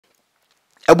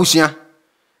Abusua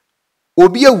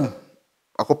obi ewu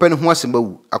akopa ne ho asem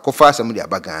awu akofa asem de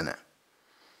abagana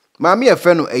maami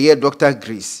efe no eye Dr.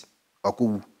 Grace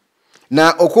okowu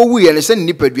na okowu ye ne se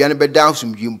nipadua ne beda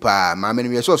asumdwim pa maami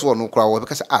ne so no kra wo be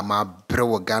kasa ma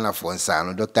brewo Ghana for nsa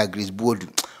no Dr. Grace Boadu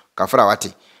kafra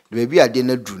wate de bia ade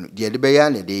na duru de be ya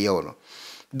ne de ye wo no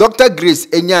Dr. Grace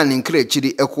enya ne nkra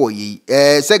chiri ekoyi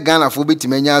se Ghana fo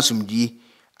betima nya asumdwi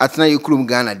atena yekrum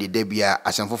Ghana de dabia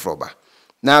asemfofro ba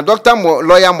na Dr.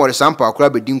 Lawyer Morris Ampaw akura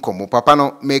bedin komo papa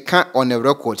no meka on the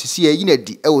record si ye yina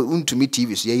di ewo untumi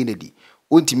TV so ye yina di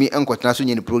untumi enkotena so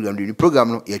nye ni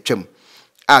program no ye twam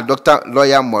Dr.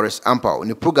 Lawyer Morris Ampaw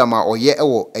ni program a oye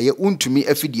ewo eye untumi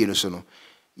afidie no so no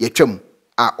ye twam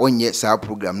onye sa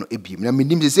program no ebiem na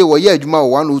minim se wo ye adwuma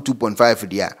 102.5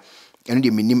 dia eno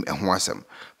de minim eho asem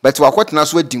but wakotena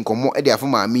so adi nkomo e de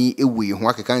afoma ami ewu ye ho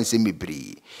akeka nsem mebre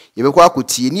ye bekwa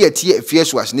akotie ni atie Afia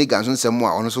Schwar ne ganso nsem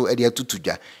a ono so e de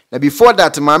atutudwa na before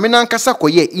that maame na nkasa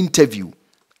koye interview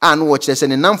no wo kire se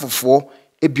ne namfofo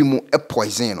ebimu e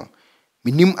poison no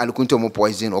minim alekunto mo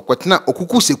poison okotena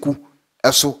okukuseku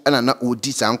eso na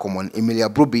odi sa nkomo Emilia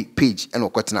Brobe page ena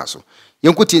okotena so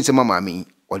yenkotie nsem maame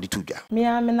odi tudwa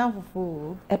me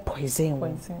namfofo e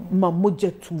poison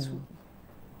mamoja tu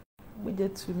we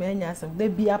get to menya some they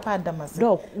be apa damase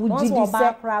dog would you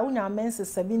say pra unya mense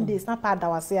 7 days na pa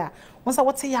dawase a won say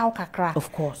what ya kakra of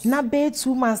course na be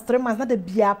 2 months 3 months na de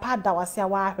bia pa dawase a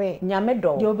wa hwe nyame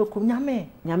dog de obekum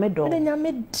nyame dog de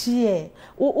nyame die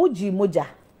oji moja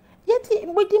yeti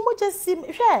mbodi moja sim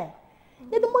hwe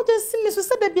yedi moja sim so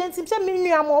say de bia ntim say me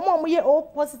nua mo ye o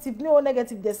positive ni o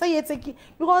negative de say yeteki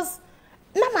because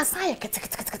na masaya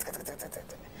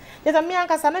yeta me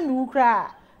ankasa na mi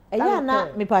wukra eya na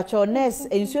me pacho nurse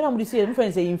ensuo na mo see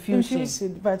difference infusion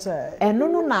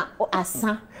no na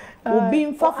asa obi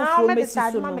mfa foforo mesi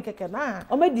so no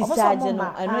o me discharge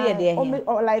no eno ye de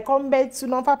ehia like come back to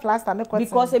no fa plaster ne kwete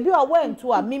because ebi wa went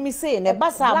to a mimi say na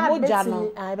basa moja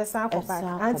no be san ko back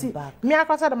anti me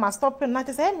akwata de ma stop na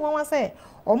te say me wan say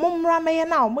omo mra me ye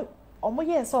na omo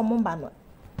ye say omo mba no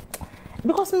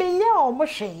because me nye omo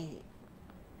hwe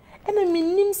ena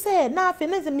minim se na afi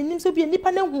na ze minim so bi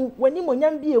nipa na hu wani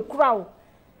monyam bi ekura o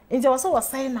nje wo so wo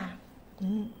sign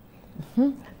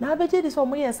na abeje di so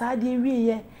mo ye sa de wie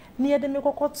ye na ye de me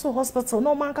kokoto hospital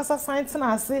no man kasa sign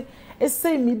na ase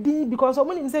ese mi din because o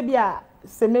mo nim se bi a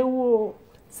se mewu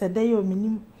se de yo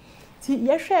minim ti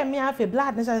ye hwe me afi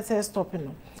blood na say stop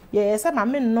no ye se ma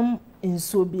mennom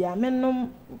nso bi a mennom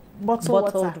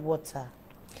bottled water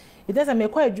it doesn't me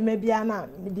kwa adwuma bia na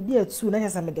me de bi atu na ye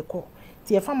se me de ko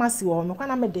ti e pharmacy wo me kwa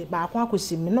na me de ba akwa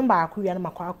akohim no ba akwa wi na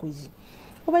makwa akoyi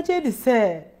obeje di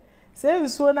se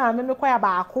nsuo na me kwa ya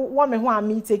ba akwa wo me ho a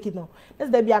me take no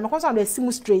that's the bia me kwa so na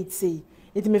sim straight say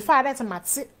it me fa that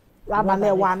mate raba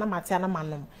na wa na mate na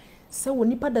manom se wo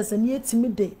nipa da sani etimi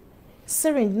de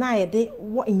syringe na ye de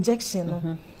wo injection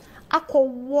no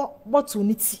akọwo bottle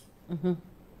ni ti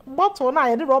bottle na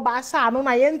ye de rubber asha no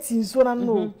na ye nti nsuo na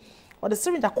no o the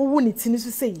syringe akọwo ni ti ni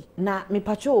so say na me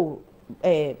pacho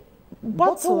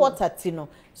bottle water tino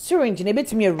syringe na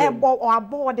betimi ewu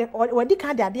abo de wadi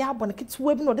kan de ade abo na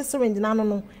kitwa bi no de syringe na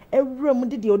no ewura mu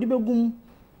de odi begum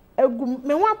egum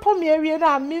me ho apom ewie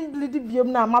na me bleed biem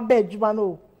na ma ba adwuma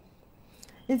no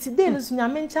nti de no so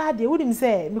nyame ncha de wodim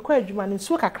se me kwa adwuma no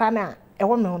so kakra na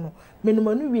ewo me no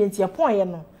menumanu wie nti epon ye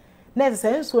no na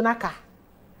ze nso na ka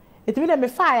etimi na me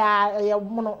fa ya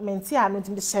mo menti a no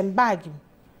nti de shem bag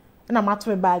na mato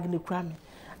me bag ne kura me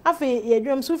afi ye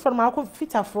dwem so from akọ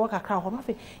fitafo kakra ho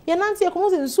afi ye nanti e komo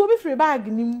se nsuo bi free bag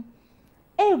nim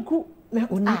egu me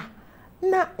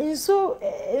na nsuo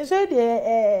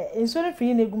de nsuo ne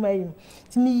free na egu mai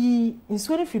timi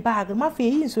nsuo ne free bag ma fi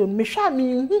yi nsuo me hwa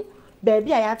me hu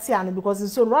baby a yate ano because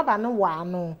nsuo rubber no wa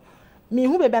no me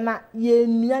hu bebe na ye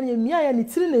nua ya ne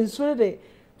tiri na nsuo de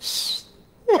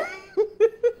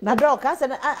na dog ka se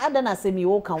ada na se mi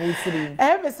wo kan wo tiri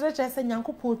me sere che se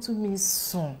nyankopon tu mi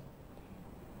so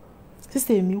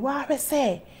sister mi wa hwe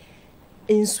se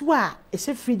ensu a e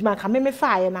se fridge man ka me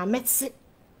fa ye na meti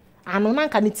ano na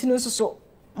nka ne ti no so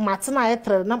mate na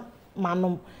yetre na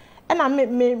manom e na me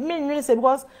nwere se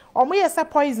because omo ye se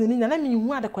poison ni na me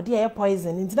hu adekode ye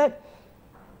poison nti na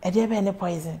e de be ne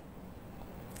poison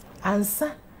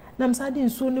ansa na msa de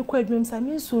ensu ne kwa adwum sa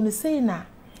me ensu ne sei na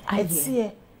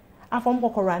etie afom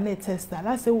kokora na test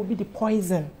that say will be the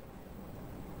poison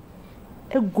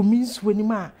egumi ensu ni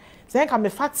ma say ka me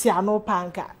fatia no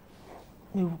panka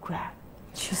me wukra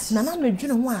na me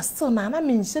dwene ho a still na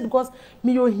me nse because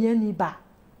me yo hia ni ba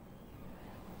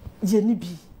je ni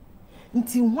bi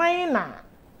nti hwan na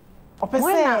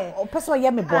opese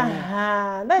ye me bone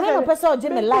na opese o je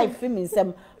me life me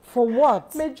nsem for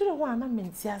what me dwene ho a na me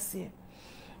nti ase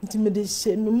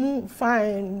Intimidate me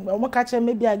fine. O mo catch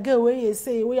maybe a girl wey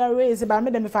say we are raised by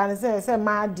me dem fan say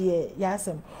ma de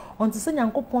yasem. Until say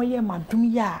Nyankopon ye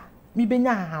madum ya me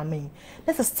benya hame.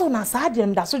 Let's still na sa de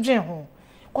dem da so dwen ho.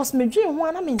 Cause me dwen ho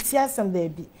na me nti asem da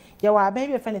bi. Ye wa ba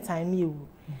be fa time me ewu.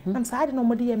 Am sa de no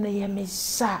mo de ye na ye me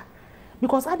sha.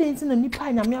 Because I didn't know nipa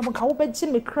nyame abonka wo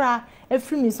beji me kra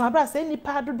afri me so abra say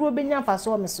nipa dodo benya fa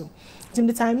so me so. Tim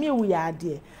the time me ewu ya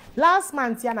de. Last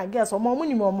month ya na guess omo mu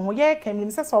ni mo ye kam ni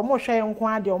se so omo hwe nko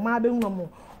ade omo abehu mo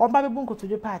oba bebu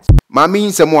nkotoje patch maami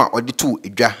nsem a ode tu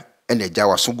edwa ene agya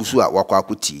wasogusu a wakwa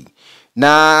akoti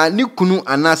na ni kunu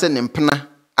anase ne mpena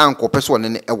ankopɛ so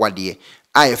ne ewade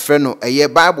a efre no eye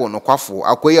bible no kwafo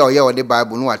akoye oye ode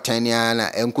bible no atan na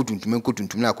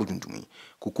enkotuntum na akotuntum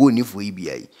kokoo ni fo yi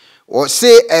biai o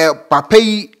se papa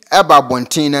yi eba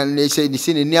bonten na ne se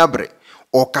ni abre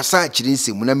o kasa akiri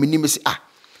nsem na menim se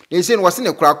Ese no wase ne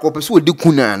kura kopɛ so odi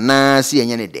kuna na se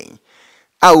enye ne den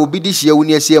obi di hia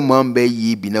woni ase mamba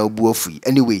yi bi na obu afi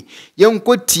anyway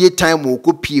yenko tie time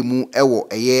okopie mu ewo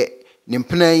eye ne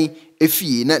mpena yi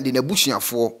efie na de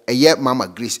nabusuafo eye mama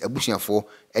Grace abusuafo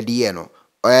ede ye no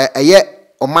eye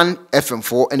oman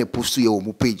FM4 ene postu ye wo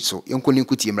mu page so yenko ne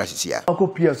nkotie mra sisia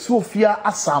okopie Sofia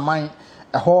asaman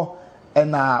eho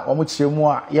na omo kyeremu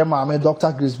a ye maame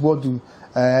Dr. Grace Boadu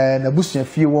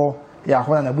nabusuafie wo ya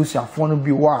hona na busuafo no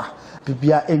bi wa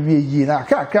bibia ewie na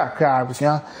kra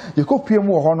busia ye kopie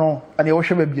mu ho no ane wo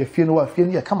hwe ba bia fie no wa fie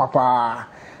no ye kama pa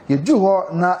ye du ho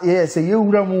na ye se ye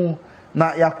wura mu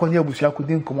na ya konye busia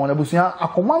kudi nkomo na busia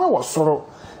akoma na wo soro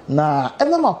na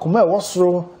enam akoma e wo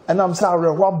soro enam sa awre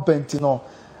ho benti no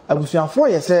abusuafo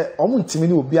ye se omo ntimi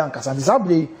ni obi ankasa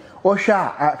disabre o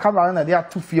hwa kamera na de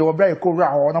atufie wo bra ye ko wura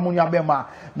ho na mo nua be ma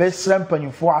be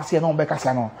srempanyfo ase na be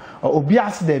kasa no obi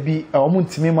ase da bi omo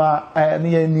ntimi ma ne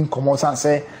ye ni nkomo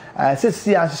sanse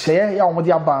sesi a hye ya omo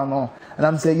de aba no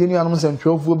na mse ye nuanom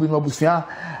sentwofuo bi no abusua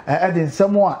de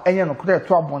nsemo a enye no kode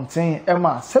to abonten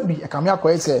ema sabi ekame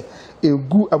akoye se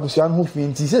egu abusua no ho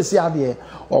finti sesi ade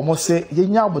omo se ye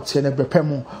nya abote ne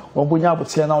bepem omo nya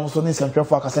abote na omo so ne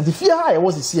sentwofo akasa nti fie ha ye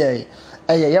wo sesi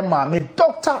ye ma me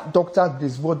Dr.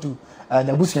 Grace Boadu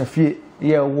na abusua fie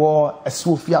ye wo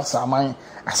Sofia saman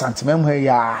asantemam ha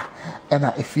ya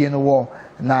na efie no wo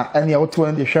na ene woto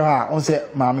en de hwe ha on se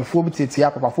maamefo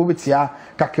bititia papafo bitia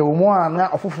kakewomo a na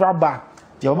ofoforo aba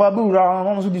de oba be wura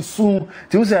no so di sun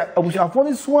ti wo se abusuafo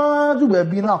ni suwa du ba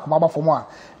bi na akoma ba fomo a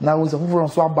na wo se ofoforo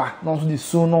so aba no so di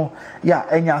sun no ya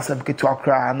enya asem ketu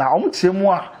akra na omo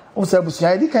kyeremu a o se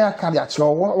abusua di kan aka dia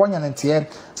kyo wonya ntie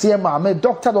se maame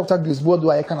Dr. Grace Boadu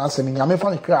a ye kan asem nyame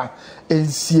fa ne kra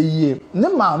ensie yie ne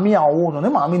maame a wo no ne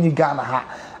maame ni Ghana ha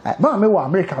maame wa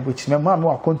America abochime maame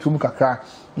wa kontum kakra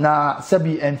na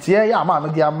sabi entie ya maame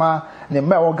dia ma ne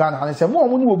me wo Ghana ha se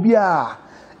mo ni obi a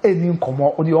eni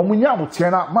nkomo odi omunya abotie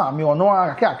na maame ono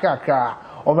a kakra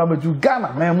o ba meju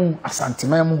Ghana memu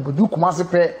asantememu bedu kumase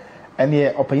pe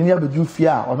ene opanyini abeju fie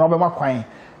a ono be makwan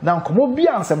na nkomo bi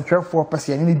ansem twefo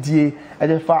pese ene die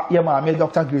edefa ye maame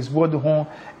Dr. Grace Boadu ho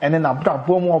ene na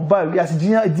brabo mu oba wi ase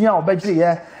dia obegire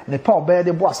ye ne pa oba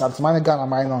de bo asanteman Ghana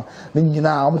man no ne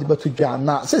nyina omo de betu dwa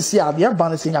na sesi ade ba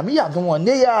ne se nyame ya dom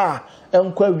ne ya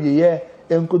enkwa wie ye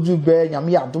enkodu be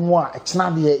nyame ya dom a ekina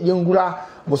de ye ngura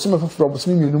bosume foforo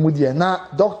bosume mienu mu de na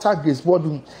Dr. Grace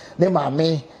Boadu ne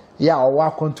maame ya owa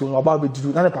kontu no oba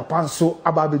beduru na ne papa nso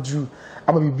aba beduru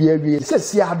aba bibia wie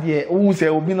sesi ade wo se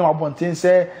obi na abonten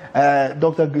se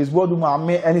Dr. Grace Boadu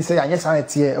maame eni se anye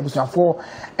sanete abusuafo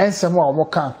ensem a omo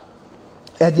kan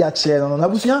e dia kire no na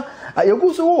abusua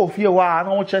yeguso wo fie wa na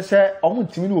wo kyese omo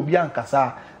ntimi ni obi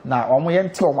ankasa na omo ye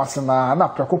nte omo asena na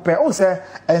prekope o se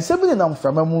ensem ni na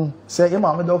mframa mu se ye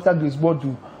maame Dr. Grace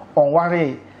Boadu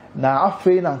onware na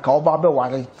afei na nka oba be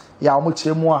ware ya omo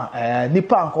kyeremu a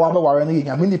nipa nka oba be ware no ye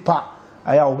nyame nipa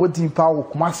aya obodi pa wo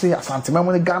kumase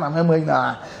asantemam ne Ghana memu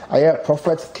na aya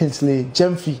Prophet Kingsley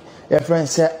Jemfi e friend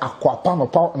say akwapa no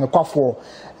pa Nokwafo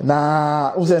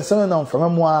na uzense na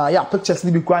mfamamu a ya pictures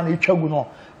ni bi kwa na etwagu no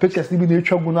pictures ni bi na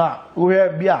etwagu no a wo he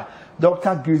bia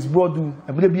Dr. Grace Boadu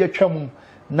e bi etwamu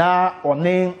na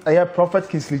one aya Prophet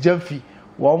Kingsley Jemfi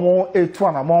wo mo etu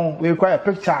anamon we kwa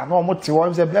picture na mo te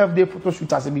wo say birthday photo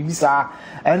shoot as bi bisa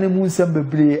ene mu nsem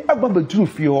bebre agba beduru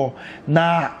fie ho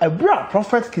na ebra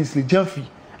Prophet Kingsley Jemfi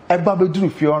agba beduru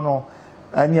fie ho no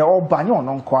ene obanye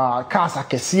ono nkwa kasa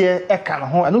kese eka no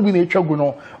ho eno bi na etwagu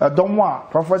no domo a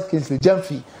Prophet Kingsley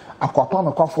Jemfi akwapa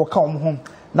no kwafo ka omo ho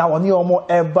na woni omo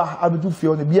eba abedu fie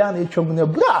ho no bia na etwagu na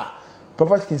bra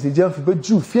Prophet Kingsley Jemfi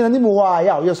beduru fie na ni mo wa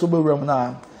ya o so bewram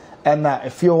na and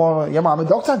if you want your mama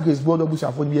Dr. Grace Boadu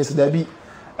abusuafo ni yesterday bi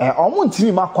omo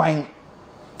ntimi makwan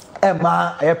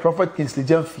ma Prophet Kingsley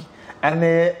Jemfi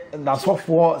ene na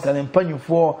sofo se ne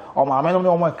mpanyufo o maame no ne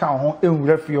o mo ka ho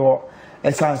enwura fie ho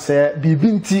esanse bibi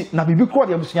nti na bibi ko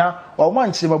de abusua o mo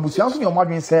ankyere abusua so ne o mo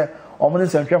adwen se o mo ne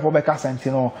sentwefo be ka senti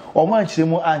no o mo ankyere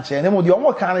mu ankyere ne mo de o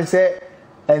mo ka ne se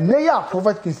ene ya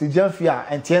prophet Kingsley Jamfi a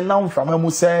ente na mframa mu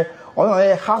se o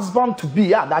no husband to be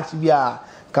ya that be a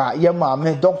ka ye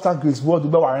maame Dr. Grace Boadu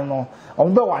be ware no o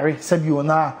be ware se bi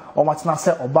ona o matena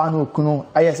se oba na okunu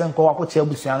aye se nko wakoche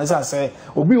abusua ne se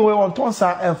obi wo won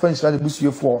tonsa enfenshira de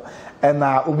busuefo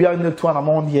na obi a ne to na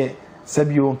mo de se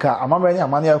bi onka amamre ni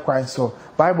amane akwan so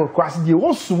Bible class de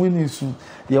wo sumu ni su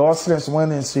de wo sere so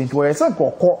ni su nti wo se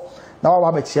nkokọ na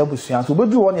wa ba che abusua so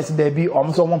obedu wo ne se da bi o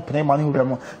mo so mo mpene ma ne wura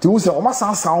mo ti wo se o ma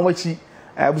sansan wo chi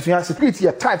abusua security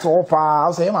ye tight wo pa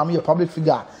o se ye maame ye public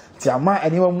figure ti ama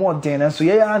anyone more den so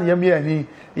ye ya ne me ani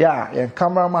ya ye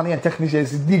cameraman ye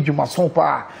technicians di dwuma so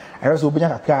pa e so obinya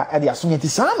kakra e de aso ye ti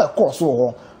sama course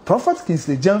ho prophet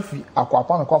Kingsley Jamfi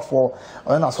akwapa na kwafo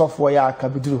o na sofo ya ka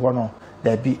biduru ho no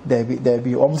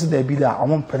Debi o mo se debi da o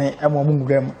mo mpene e mo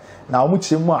ngurem na o mo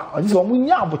kyeremu a o se o mo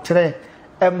nya abotere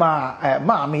e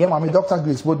maame Dr.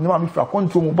 Grace Boadu ne maame fra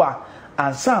control mu ba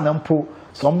ansa na mpo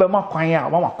so mbe makwan a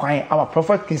ma makwan ama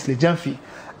prophet Kingsley Jamfi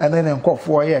ene ne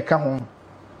nkofo ye ka ho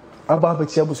aba ba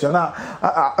chia busua na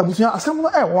abusua asem no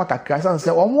e won kakra san se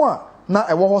o mo a na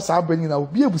e wo ho sa abani na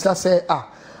obi ebusa se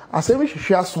asem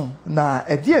hwehwe aso na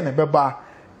edie ne beba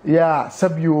ya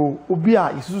sabio obi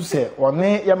a isusu se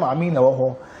one ya maami na wo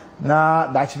ho na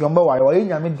da chi gomba wa ye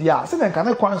nyame dia se nka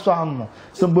ne kwan so anno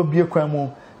so mbo bie kwan mu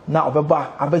na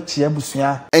obeba abachia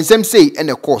busua ensem sei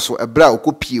ene course ebra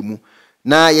okopie mu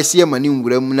na yesi ye mani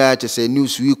nwuram na chese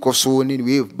news wi koso ni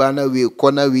we bana we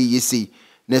kona we yesi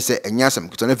na se enyasam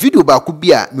kito na video ba ku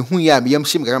bia mehu ya meyam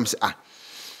shim gam se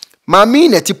maami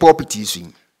na ti property su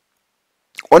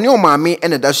oni o maami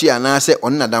ene da so ya na se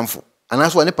on na damfo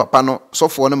anaso one papa no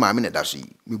sofo no maami na da so yi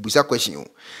mebusa question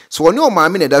so oni o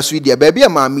maami na da so yi dia ba bia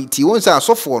maami ti won sa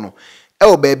sofo no e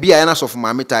o ba bia na sofo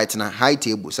maami tight na high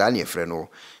table sa na efre no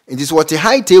nti so what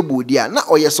high table dia na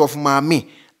o ye sofo maami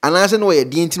anase no ye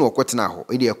die nti na okotena ho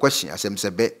e dia question asem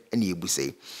sebe na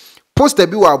ebusai poster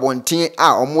bi wa abonten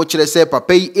a omo kire se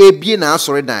papa yi ebie na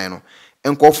asore dan no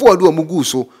enkofo ode omugu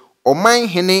so oman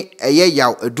hene eye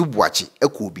yaw edubuache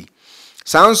ekobi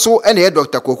sanso ene ye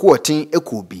Dr. Koku otin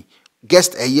ekobi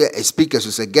guest eye speaker so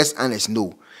say guest honest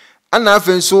no ana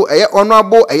afenso eye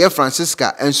honorable eye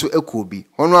Francisca enso ekobi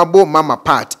honorable mama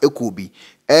part ekobi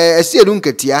esiedu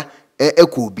nketia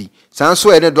ekobi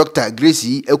sanso ene Dr.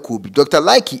 Grace ekobi Dr.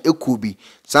 Like ekobi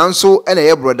sanso ene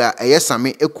ye brother eye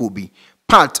Same ekobi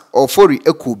part of Fori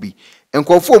ekobi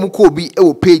enkofo mu kobi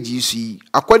ewo page su yi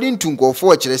according to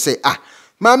nkofo kire say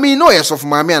mami no yes of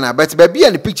mami ana but baby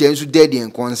and picture enso dead en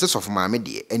consensus of mami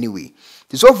de anyway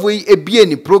this of we ebie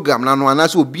ni program na no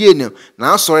anase obie ni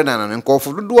na asore na na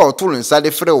nkofo do a otoro nsa de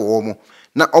frɛ wo mo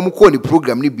na omko ni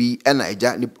program ni bi na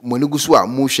eja ni monigusu a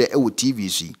mo hwɛ ewo TV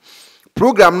su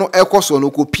program no ekoso no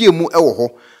ko pie mu ewo ho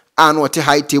no ote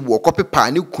high table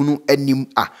okopepa ni kunu anim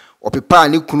opepa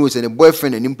ni kunu se ne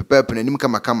boyfriend anim pepa anim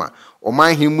kama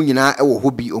oman hin mu nyina ewo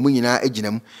ho bi omu nyina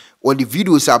aginam on the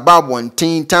videos about one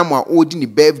thing time or odi ni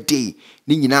birthday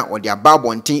ni nyina on the about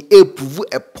one thing prove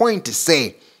a point to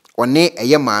say one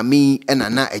eye maami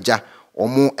na eja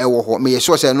omo ewo ho me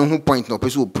yeso say no ho point no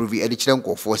person prove e de kire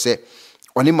nkofo say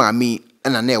one maami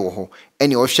na ewo ho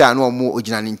ene o hwa na omo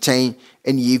ogina ne nkyɛn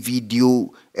ene ye video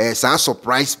sa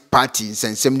surprise party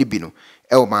sensem ni bi no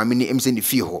ewo maami ni emse ni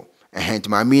fie ho ehent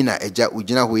maami na eja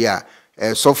ogina ho ya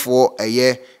sofo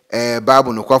eye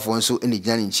Babu Nokwafo nso ene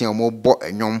gina ne nkyɛn omo bɔ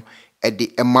enwom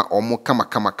ede ema omo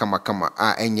kama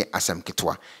enye asam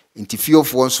ketwa nti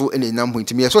fiofo nso ene nam ho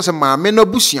ntimi yeso se maame no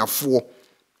busuafo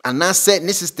anase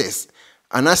ne sisters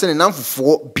anase ne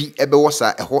namfofo bi ebe wo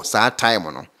sa eho saa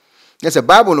time no yese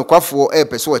Babu Nokwafo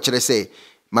pese wo kire se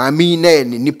maame na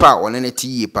ne nipa one ne ti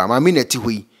yi pa maame na ti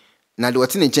hoi na de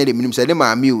wote ne nkyɛn de minim se de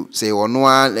maame o se ono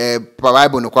a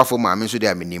Babu Nokwafo maame nso de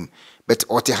aminim but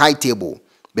ote high table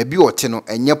baby ote no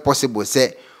enye possible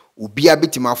se obia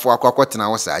betimafo akwakotena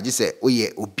wo sa age se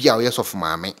oye obia oye sof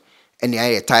maame ene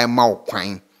aye time ma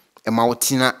okwan e ma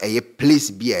wotina eye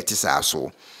place bi ete sa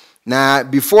so na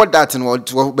before that no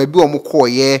baby o mo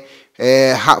koye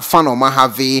fan o ma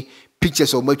have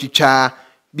pictures o matwitwa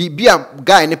bia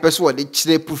guy ne person wo de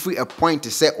kire proof a point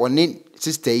se one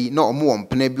sister yi na o mo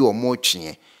wompena bi o mo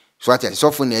twe so ati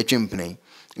sofo na etwe mpena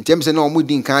ntem se na o mo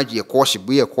din kan age ye worship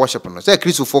bi ye worship no se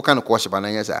Christopher kan worship na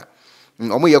yesa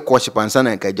omo ye worship ansa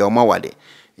na nka ja o ma wade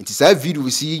nti sa video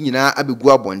si nyina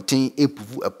abegu abonten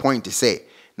epuvu a point say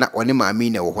na one maami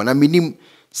na wo ho na minim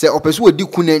se opeso odi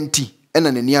kunanti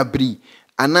ena nani abri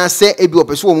ana se ebi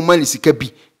opeso wo mani sika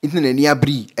bi inti na ni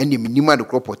abri ene minima de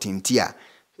cropotinti a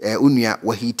onua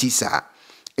wahiti saa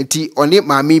enti one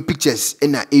maami pictures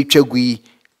na etwagui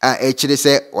a ekire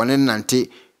se one nante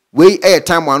we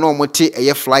time one omote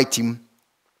eye flight team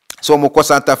so omokọ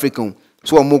South Africa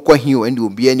so omokọ hill and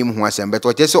obi anim ho asem but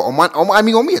oche se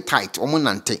omo ye tight omo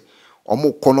nante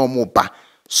omokọ no omo ba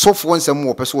so for nsem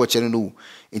wo pese wo chere no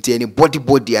enti any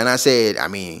body and I said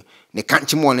ne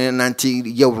kanchi mo ne nante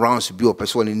ye rounds bi o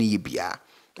pese wo ne ye bia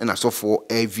na so for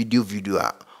a video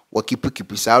a wo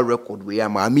keep sa record we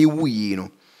am wuyi no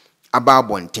aba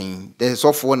bonten the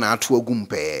so for na ato agum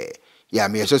pe ya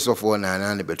me so for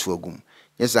na ne beto agum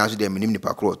yes answer dem nim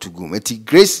nipa kro to gum eti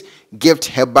Grace Gift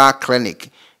Herbal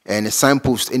Clinic and a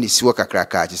signpost in the siwa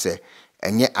kakraka je say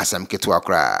enye asam keto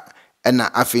akra na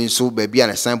afin so baby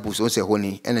and a signpost o say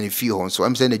honi na ne fie hon so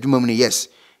am say na adwuma mu ne yes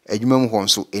adwuma mu hon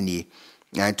so eni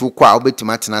na to kwa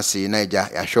obetima tena se na ja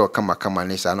ya hwe kama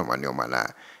ne sa no mane o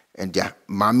mana endia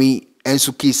mami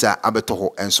enso kisa abeto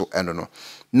ho enso eno no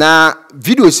na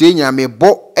video se nya me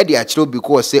bo e de a kire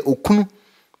because say okunu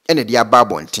ene de aba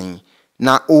bonten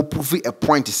na o prove a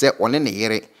point say one ne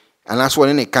yere anaso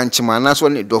one ne kanchima anaso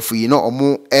ne dofu yi no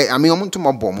omo omo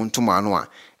ntuma bom ntuma ano a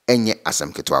enye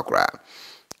asam keto akra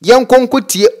yen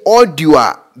konkotie audio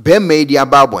a be made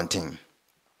aba bonten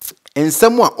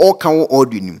ensam a o kan wo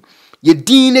audio nim ye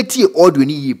din na tie audio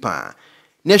ni yi pa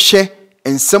ne hwe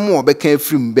ensam a obeka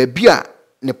afrim ba bia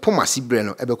ne pomasi bre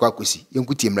no ebekwa akosi yen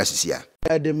kutie mra sisia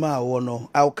edema wo no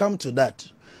I'll come to that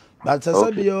but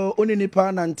sabio onini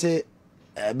pa nante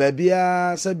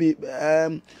babia sabi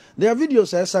there are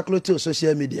videos that circulate on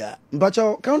social media but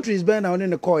your countries been now in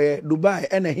the call Dubai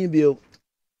and Hibio.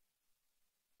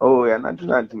 Oh yeah, not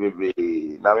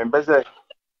baby now me pese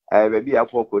baby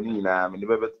akoko ni na me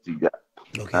bebe tiga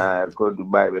okay go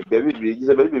Dubai baby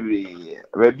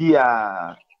baby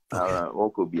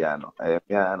woko bia no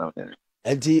ya na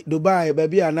enti Dubai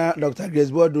baby ana Dr.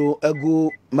 Grace Boadu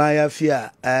agu maya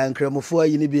fia nkremofo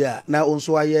ayi ni bia na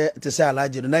onso aye te se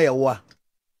alaje no na ye wo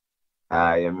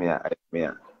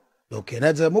yeah. Okay,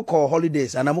 that's a muko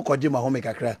holidays and a muko jima home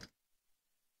kakra.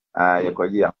 You ko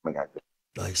ji home kakra.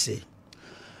 I see.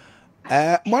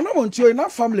 Mana won't you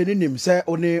enough family ni nim say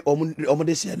oni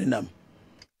omode sia ni nam.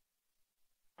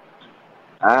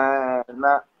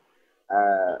 Na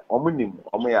omunim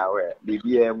omoya we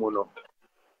bibia mu no.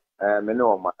 Me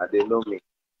no ma they know me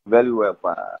very well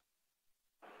pa.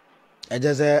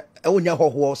 Eje onya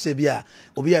hoho se bia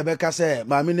obi e beka se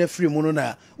maame na free mu no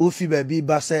na ofi ba bi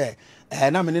ba se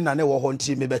na me na ne wo ho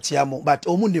nti me betia mo but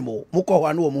omunim mukọ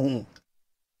ho na omu hu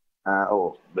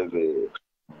oh baby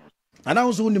ana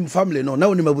unso unim family no na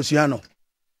unim abusua no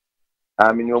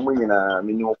me ni omu nyina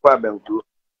me ni okwa bankuro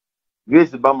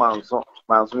Grace ba manso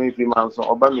ifi manso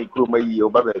oba me kuro mayi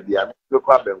oba ba bia me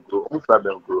kwa bankuro omu fra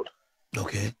bankuro.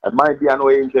 Okay. My dear,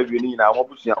 no interview ni na mo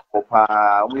busia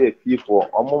kopa mo ye fifo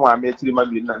omo ma me tiri ma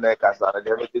bi na na kasa na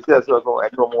de me say so e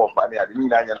no mo fa ni ade ni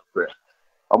na nya no pre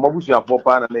omo busia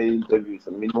popa na interview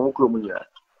so me no kro mu nya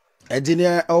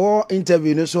engineer owo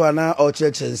interview no so ana o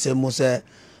cheche nsem mo say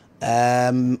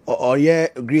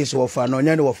oye Grace wo fa no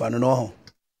nya ne wo fa no ho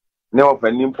ne wo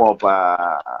panim popa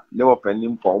ne wo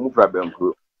panim po mo fra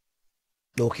bankro.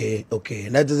 Okay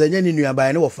na de nya ni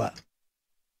nuaba ne wo fa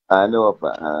ne wo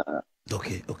fa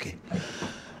Okay.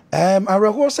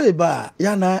 Areho say ba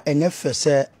ya na enye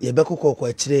fese ye bekokoko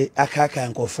akire akaka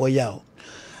nkofo ya o.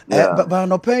 Ba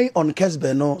no pay on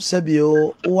Kesbe no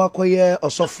sebio wakoye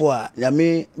osofo a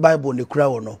nyame Bible ne kura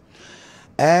wo no.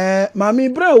 Mami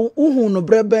bra uhu no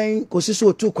breben kosiso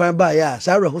otu kwan ba ya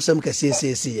sa areho sem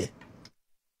kesiesiye.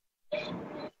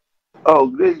 Oh,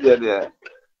 great there.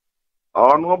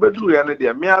 Oh no bedu ya ne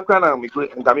dia me akwa na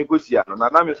nka me kosia no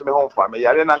na me so me hon fa me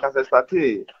yare na nka start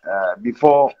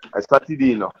before I started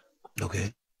you know.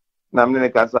 Okay. Na me ne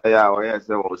kasa ya o ya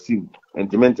se o sim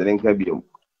sentiment ne nka biom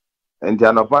enti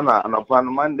anopa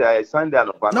no Monday Sunday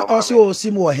anopa no o si o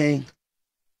sim wo hen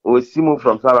o sim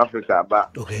from South Africa ba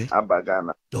okay aba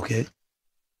Ghana okay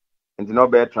enti no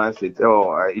be transit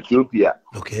Ethiopia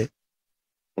okay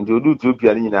enti odu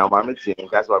Ethiopia ni na ma me tin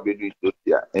nka so be do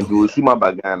Ethiopia enti o sim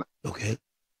aba Ghana. Okay.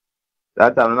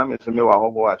 That time na me so me wa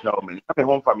hobo aka o me na me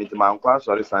home family ma nkwa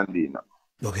sorry Sunday no.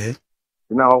 Okay.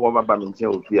 Na hobo baba me nche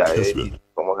ofia e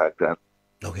komo kakra.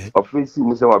 Okay. Office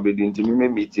mu se wa be di ntimi me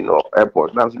meeting no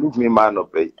airport na so me man no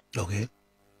pay. Okay.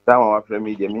 That one wa frame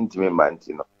me je me ntimi man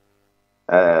ti no.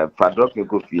 Fa drop me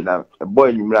coffee na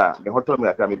boy nyimra me hotel me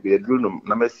aka me be duru no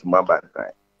na me sima ban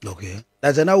kan. Okay.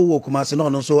 That's na wo kuma se no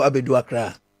no so abedu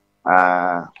akra.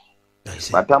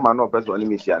 But time no person only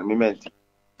me share me menti.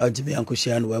 Antimi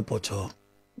ankohia no airport ho.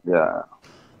 Yeah.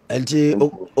 Enti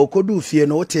okodu fie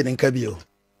no wote ne nka bio.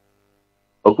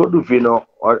 Okodu fi no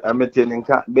amete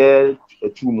nka be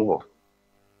etu mu ho.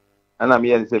 Ana me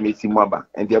yen se me si mu aba.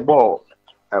 And the ball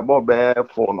be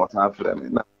phone or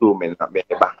something na so me na be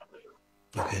ba.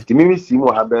 Okay. Timi si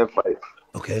mu ha be 5.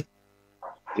 Okay.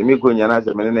 Timi ko nyana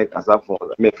se me ne kasa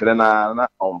phone me frɛ na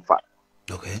onfa.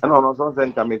 Okay. And on so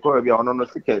sen ka me ko bia ono no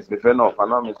seconds me frɛ na ofa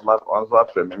na me smart on so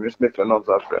afrɛ me frɛ na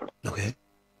so afrɛ. Okay.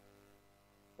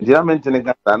 Dia mentene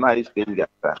ka na is danger.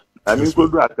 I mean go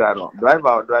do akra no.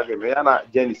 Driver me na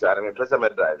Jenny sare me pese me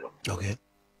drive. Okay.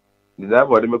 The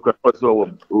driver me ko so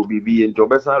obibi en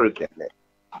jobesa return.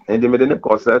 And me de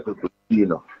concert to you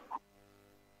know.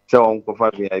 So on ko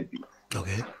fa VIP.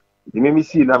 Okay. The me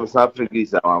see na me sa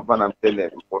Africa am fa na tele.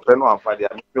 Ko fe no am fa dia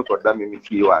me ko da me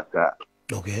fi wa ka.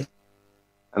 Okay.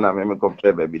 And me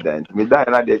compare baby dan. Me dan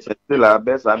na de still a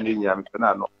best am ni nya me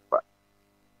na no fa.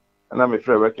 And I'm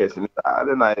afraid workers in I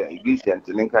don't know English and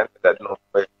kind that no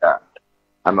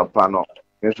anopa no.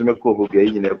 Nso me ko hobi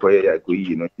ayi na ekoye ya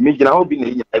ekoyi no. Me gina hobi na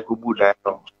yi ekobu dan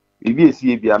no. Bibi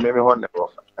esi bia me ho ne ho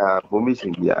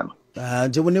permission bia no.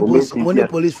 Je money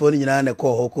police for nyina na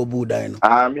ko ko bu dan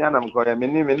no. Me anam ko ya me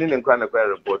ni nkwa na kwa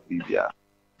report bia.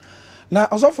 Na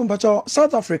osofo mpacho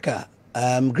South Africa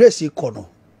Grace Ikono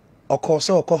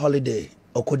okoso oko holiday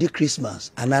okodi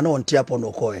Christmas ana na on tiapo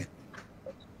no ko e.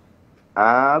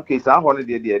 Okay, so I wanted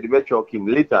the be choke him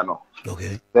later no.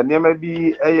 Okay. The name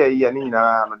be ye ni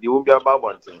na no the won be about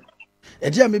one thing.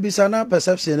 Edia me bisa na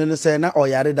perception ne say na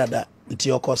oyare dada nti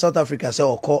okọ South Africa say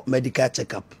okọ medical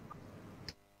checkup.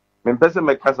 Me person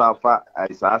make us afa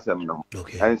isa asem no.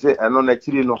 Okay. And say eno na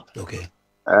chiri no. Okay.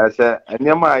 Say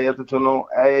enema aye toto no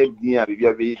dia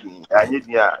bibia be din. Anye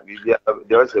dia bibia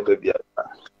de se bibia.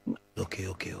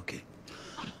 Okay.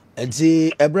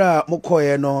 Enti ebra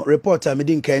mokoye no reporter me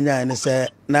din Kenya ne se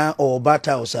na o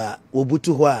bata house a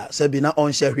obutu ho a se bi na on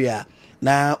hwe a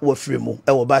na wafiri mu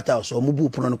e wo bata house o mu bu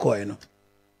pono no koye no.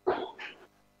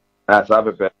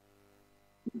 Sabe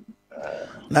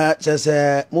Na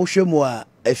chese mo hwe mu a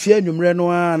afia anwumre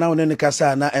no a na one ne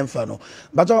kasa na emfa no.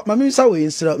 But mami misa we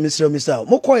misra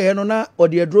mokoye no na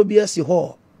ode aduro bi asi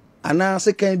ho ana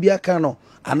se kan bi aka no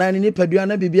ana ni padua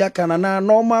na bibia kana na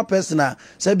normal person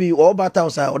sabi o bata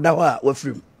usa oda ho a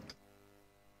wafrim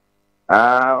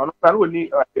ono kan woni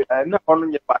na ono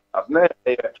nye bata na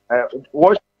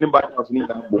wash ni bata ni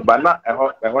na ba na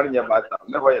ho nye bata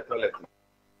na ho ye toilet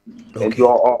and you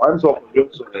on so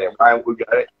so I go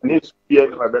get ni spia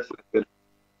ni ba sleep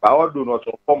ba o do not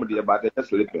form the bata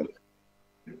sleeping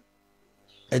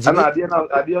ana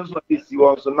ade so isi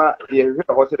won so na ye hwe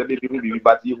ho se the baby bi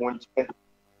bata yi ho nche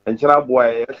enchira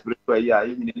boy spiritual ya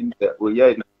yi ni nte o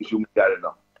ya na issue mutare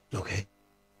no. Okay.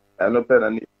 Ano pe na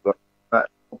ni na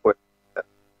ko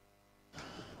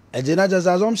ejina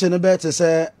jaza assumption ne bet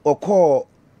say okọ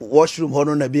washroom ho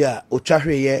no na bia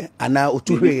otwahweye ana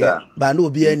otuhweye ba na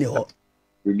obi ani ho.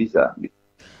 Bisa.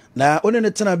 Na one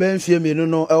ne tena ba mfie mienu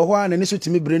no ho a ne so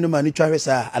timi bire no ma ni twahwe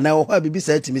sa ana ho a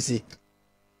bibisa timi si.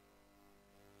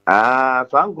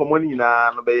 So an komoni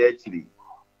na no be ya chiri.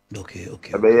 Okay.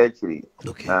 Actually.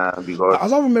 Okay. Because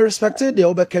as of me respected the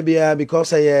obekebia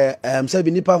because I say bi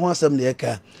nipa ho asem ne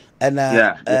eka and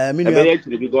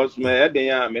actually because me den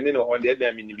ya me ne no dey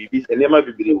dem ni bibi se nema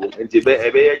bibire wo enti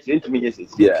be actually ntimi nye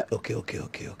sesia.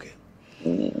 Okay.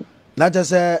 Na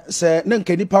just say na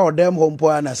nke nipa odem ho mpo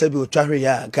ana say bi otwahwe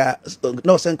ya ka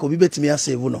no say nko bi betimi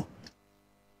asave no.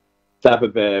 Sa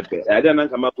pepe. Ada na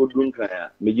kama kodun kan ya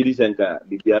me giri senka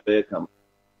bibia be kam.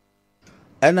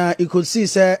 And you could see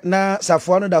say na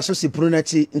safuano da so sipru na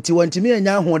ti nti wantimi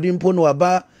anya ahode mpo no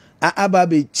aba aba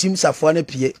be chim safuano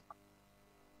pie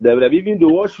there will be the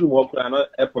washroom work na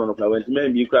epon no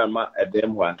wantimi mi kra ma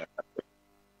edem ho anta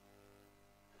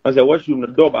as a washroom no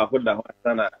door ba ko da ho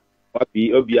sana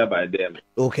obi aba dem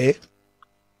okay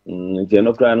nti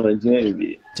no kra no wantimi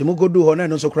bi ti mu godu ho na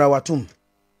no so kra watum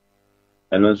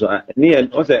and so ni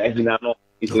o say ehina no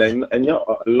it's like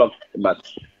lock but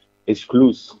it's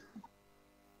close.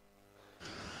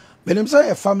 When I'm saying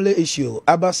a family issue,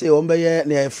 Abba say Ombeye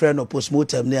near a friend or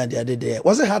postmortem near the other day.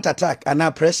 Was a heart attack and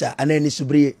now pressure and any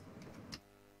subri?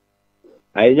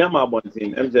 I am a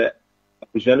bonting. I'm the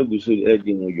Pushano Gusu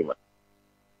edging human.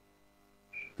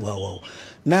 Wow.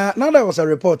 Now there was a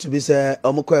report to be said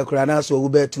Omoko Krana so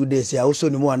we 2 days. I also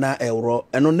knew na euro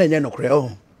and on no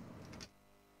creo.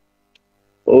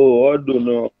 Oh, I don't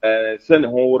know. Send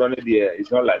home on the air.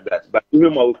 It's not like that. But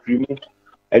even my cream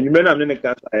and you may have been a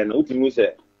cancer and open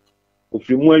say. If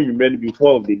you move you made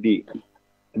before of the day,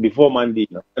 before Monday,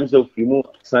 and so if you move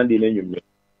Sunday, then you made.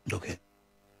 Okay.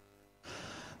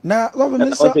 Now, love me,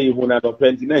 sir. You want to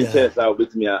 29 chairs out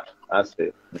me as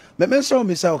me so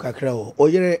me sa kakra o.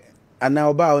 Oyere ana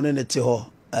oba o ne te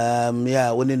ho.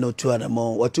 yeah, when no two and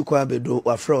more, what to kwa bedo,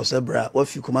 wa fro sebra,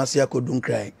 what you kumasi akodun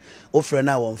cry. O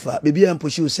frena wonfa. Bibi am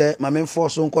push you say, my men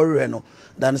force on correno,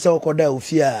 than so koda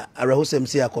ufia, arahosem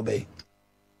si akobe.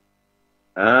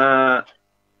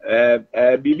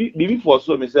 Bibi for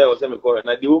so me say o say me correct.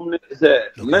 Na the woman say,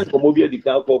 man komobia di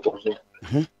ka ko so.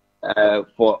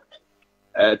 For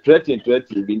 20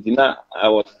 bintina I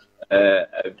was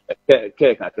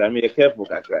careful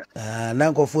kakra.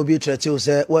 Nankofo bi treche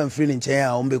say one free nchen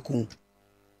a ombeku.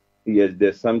 Yes,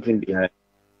 there's something behind.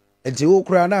 Enti wo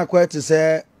kura na akwa te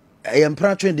say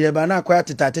yempra twende ba na akwa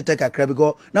tete kakra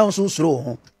because na wo so suro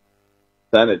ho.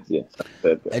 Sanity.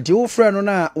 Enti wo frɛ no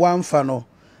na wamfa no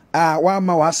wa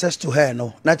ma access to her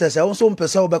no na te say wo so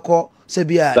mpese wo bɛkɔ se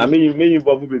bia me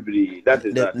involve bebri, that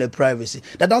is the privacy.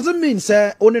 That doesn't mean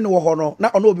say oni no wo no na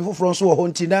ono obi foforo so wo ho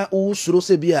nti na wo suro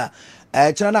se bia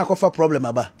kyerɛ na akɔfa problem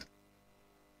aba.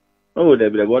 Oh, they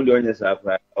be one day on your side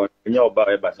or your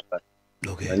bar.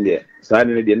 Okay. And yeah,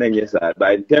 sadly, the name yes,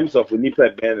 but in terms of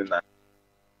Nipa Ben,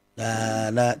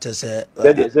 na to say,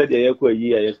 said the echo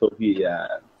year,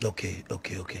 okay.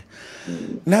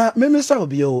 Na me Mr.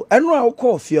 Obio, enu a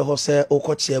ukọ fie ho se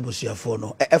ukọchi ebusuafo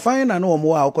no. Efan na no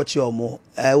omo a ukọchi omo,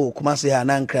 wo kuma se ha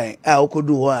na nkran, a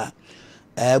ukodu ho a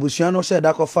ebusua no se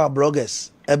da kofa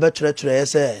bloggers, ebe twere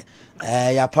se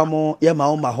ya pamo ye ma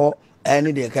oma ho,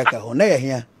 ni de kaka ho. Na ye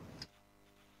hia.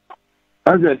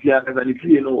 As if you are an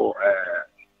fee no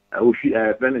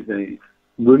penitence,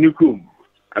 Bronicum,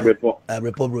 Arepo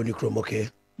Bronicum, okay.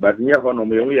 But near one of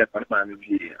me, we are man.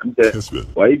 I'm telling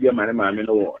why you my mammy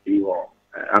no,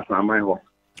 after my home.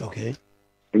 Okay.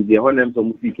 And the whole name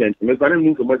of weekend, make one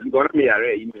move so much going to me,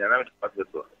 and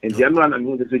the other one I'm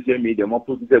going to social media, more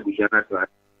positive, which are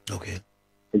okay.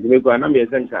 And to make one of me a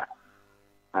center,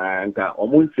 and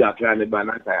almost a plan about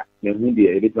Naka, and who the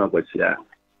editor was here.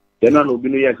 Then I will be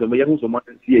no so young so much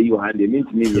see you hand them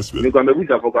into me. Because I'm a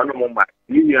week of no more.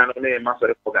 You are not a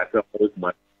master for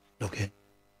that. Okay.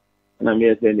 And I'm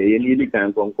here saying, you need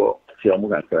can conquer.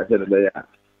 I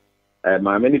said,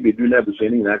 my many be doing that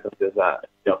between that of the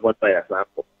what by a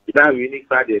sample. Now we need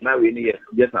Friday, now we need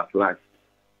just a flash.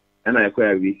 And I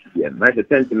acquire a week again. Nice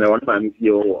attention, I want my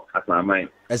CEO as my mind.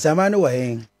 As a man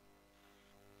away.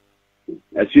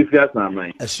 As you fear my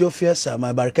mind. As you fear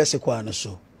my barcasiquano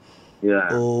so. Yeah.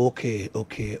 Oh, okay.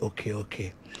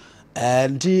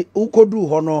 And the ukodu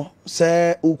hono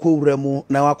se ukuremu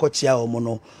na wakotia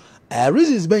omono.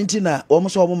 Reasons bentina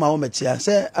almost all my ometia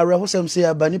say arehosem say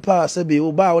abanipa se be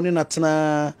uba oni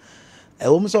natena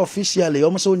almost officially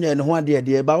almost onya ne ho ade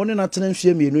ade ba oni natena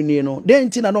nhwe mienu ni no de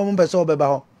ntina no mo pese obeba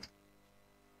ho.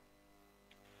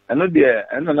 Ano de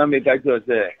ano na make sure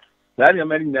say that your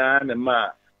man na ma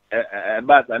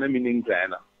ba sa na meaning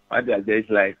kana. What is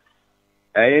it like?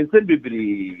 I said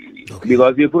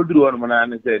because you could do one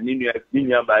man and said,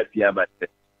 Nina by Pia, but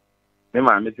me,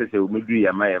 my missus, we do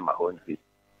your my own seat.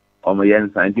 Or my young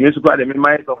son, you support them in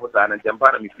my office and jump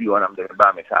out of me if you want them to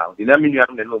buy me house. You know, you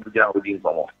have the no job with you.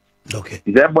 Okay.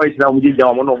 That boy is now with you,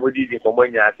 one with you from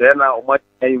when you are there now, much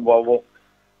involved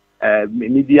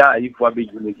media if we be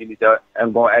doing it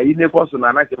and go. I never person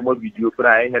and I can more video, but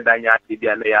I had done yet,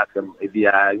 and they ask them if they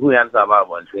are who answer about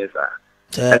one, says,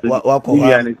 wako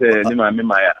ni se ni mami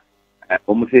maya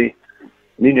almost say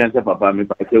ni nyansa papa me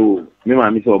pa ke wo me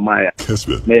mami so maya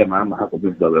me mama ha ko bi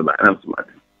do ba na smart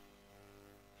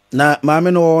na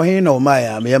mami no he no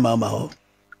maya me mama ho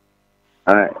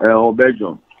o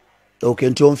Belgium. Okay,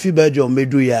 nti on fi Belgium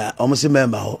medu ya almost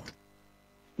member ho.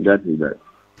 That is that.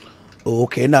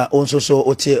 Okay, na on so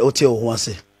otie ho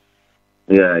ase.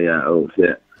 Yeah, oh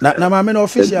yeah. Na mami no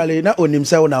officially na onim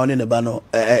se na one ne ba no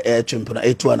twempo na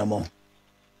etu anamo.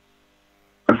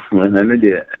 No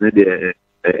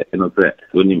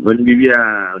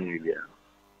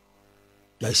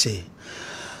I see.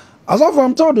 As of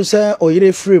I'm told to say, or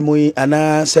you free me, and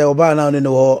I say, Oba now in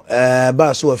the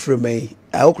bus who are free me.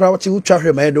 I will crowd to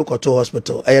travel my local to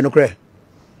hospital. I know, cray.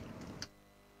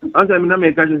 I'm not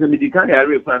making a medical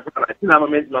area. I think I'm a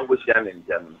mental language in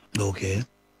German. Okay.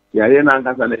 Yeah, then I'm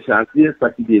going to chance here,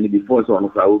 particularly before so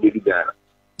on, I will be there.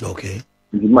 Okay.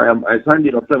 I signed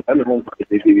it up. I'm home. I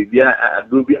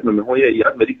do be on the whole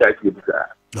year. Medical.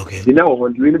 Okay. You know,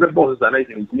 when you in the bosses, and I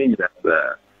think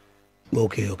that.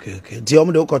 Okay. Do you want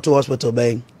me to go to hospital,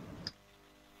 bang?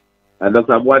 And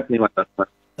Dr. What name?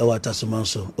 What a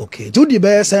sumanso. Okay. Do the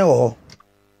best, or?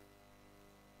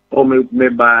 Oh,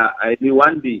 maybe I need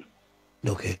one day.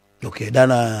 Okay. Then,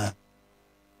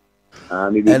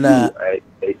 maybe I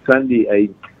Sunday,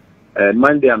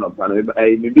 Monday and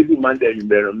I maybe do Monday and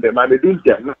maybe do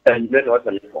them and then what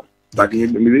I mean. But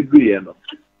maybe do you know.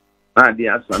 The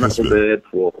answer not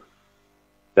for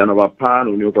no papa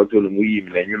no ni ko to no mu yi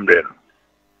mi na nwumre no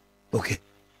okay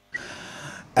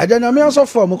ajana me also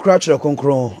for mu kra kire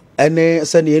konkron ene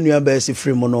se ne enua ba si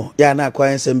free mu no ya na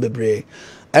akwan sem bebre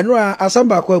eno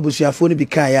asamba kwa abusuafo ni bi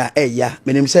kan ya eya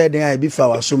menim se den a bi fa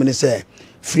waso me ne se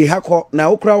free hako na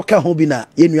okra ka ho bi na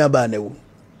enua ba na wu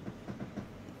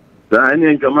da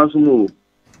ene nkama sumu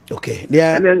okay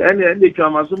dia ene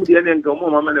nkama sumu dia ene nkama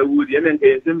mama na wu dia ene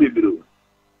nkama bebre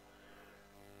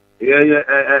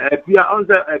Afia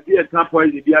Afia Ampaw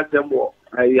is the assemble.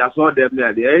 I saw them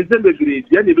there. They say bebre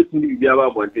dia ne betu ni bia ba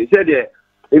bonte. Say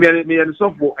there me and so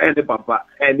for any papa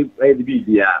any be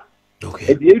dia.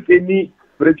 Okay. If any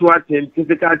spiritual thing,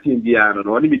 physical thing dia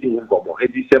no ni meeting ko. E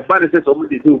di se ba se so mo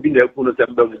dey obi na ku no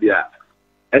sem dom dia.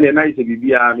 Ene na ise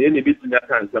bibia me ne betu na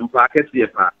kan sem pa kete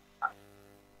pa.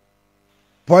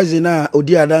 Poison na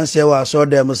odi adanse wa saw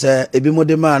them say ebi mo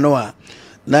de ma no a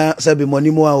na sabi money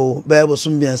mu a o bible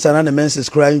sum biansa na menses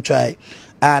crying try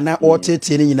na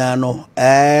otete ni nyina no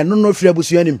no firi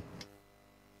abusuanim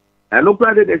no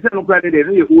prade de say no prade de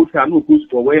no ye o ta no ko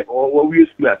school we or we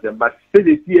school at but say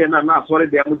the see na sorry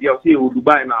dem dey say o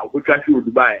Dubai na o twa shi o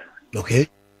Dubai okay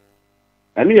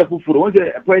ani ya fufuro won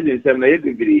say president sem na ye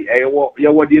bibiri ye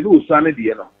wo de no so na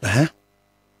de no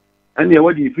ani ye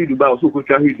wo de fi Dubai so ko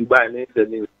twa shi Dubai na say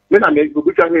ni me na me go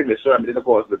twa shi me so am de no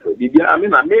ko hospital bibia I mean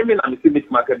na me see me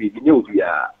maka bibi ne o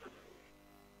bia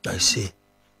I see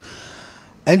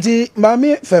enti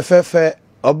mami fefefe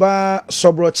oba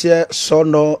sobroche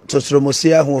sono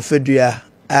tosromosia ho fedua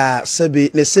sebi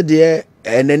ne sede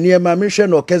enanie mami hwe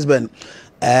no Kesben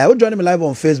wo join me live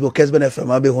on Facebook Kesben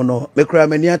FM abi ho no me kra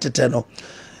mani atete no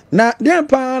na den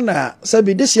pa na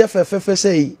sebi this year fefefe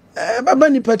sei baba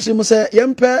ni patri mu se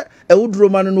yempe ewuduro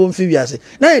ma no mfi wiase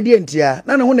na ye de ntia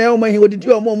na ne ho na ye o mahi odidi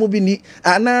o mo bi ni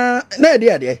na ye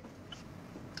de ade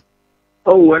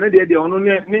oh when they ono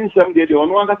ni nsam de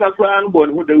ono ankasa kwa no bo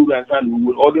ne ho dawuru ansa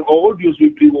no o de audio so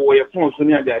bi wo ye phone so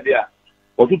ni ade ade a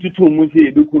otututu mu se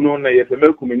ebeku no na ye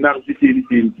femeku mi nam se se ni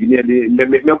de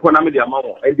me ko na me de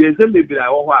amawo e de nsam be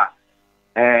bira wo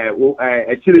ho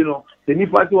a chiri no se ni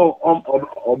party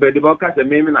o be de ba ka se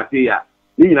me na te ya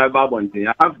ni nyina ba bonten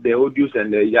I have the audios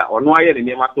and ya ono aye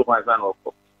ne ma to ansa no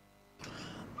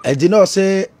Ejino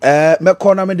se me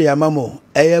kona me de amamo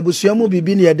abusuamu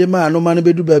bibi ne yede ma anoma no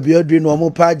bedu baabi adri no mo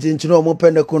pa agenti no mo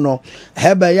pendeku no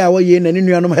heba ya wo ye na ne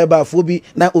nuanom heba afo bi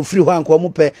na ofiri ho anko mo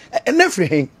pe na firi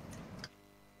hen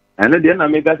ene de na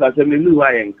me gasa se me lu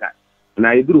ha yenka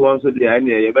na iduru ho so de ene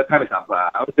ye be kan ka pa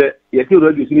o se ye ti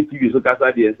radio so ni TV so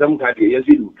kasa de ensam ka de ye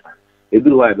zidu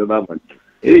iduru ho be ba man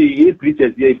ye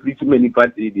preachers ye preach many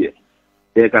party de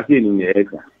e ka se ni e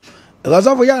ka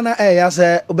Gazofo ya na ya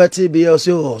se obeti bi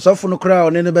oso sofo no kra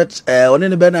one ne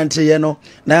be na nte ye no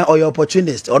na oyo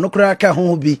opportunist ono kra ka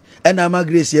ho bi e na ma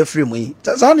grace ye free mu yi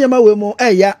sa na ma we mu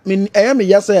ya me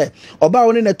ya se oba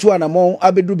one na tu anamo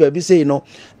abedu ba bi sei no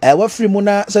wa free mu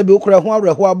na se bi okra ho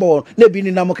awreho abo na bi ni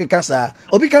na mo kekasa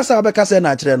obi kasa be kasa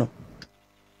na kire no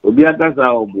obi akasa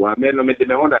obu ame no me de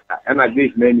me honda na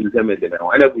grace na ni se me de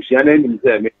no ana bushia na ni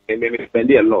se me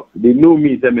spend a lot they know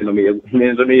me se me no me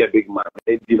so me big man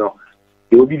you know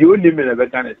obi di only me na be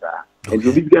kan sa and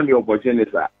obi get me opportunity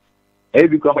sa e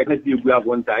bi ko ma see egu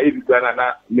agonta e bi ko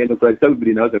na me no ko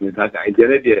celebrate na o me sa ka e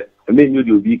jere de me nyu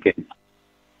di obi ken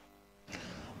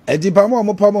e di pa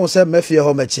mo se mafie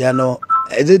ho machia no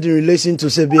e di in relation to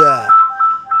se bia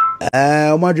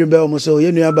o madrin be o mo so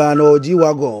ye nua ba na oji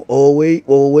wago o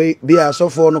we bia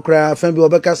sofo no kra fa bi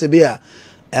obeka se bia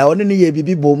oni ne ye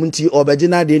bibi bom nti obeje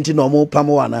na de nti no mo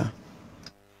pamo wana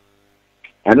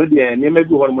ano de ne me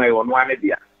bi hormo e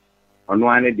ono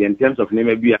ane de in terms of ne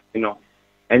me bi you know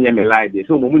enye me lie de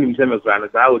so mo munim se me kra no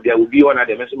sa o de obi wona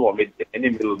de me so mo me ene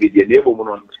me obi de ne bo mo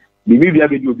no bi bia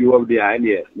be obi wo de a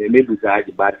ene me bu sa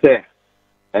ji ba se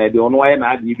de ono aye na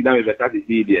adi bi na me beta se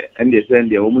de ene de send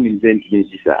de mo munim se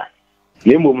nti sa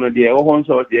ne mo no de o hon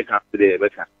so de ka de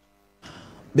beta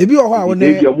baby o ha wona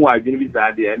de mo adwene bi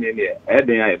sa de ene e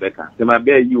den aye beta se ma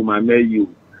be you ma me you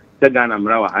Gana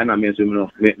mrawa ana me so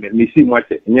me si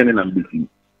mwache nyene na mbiti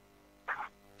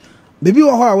bibi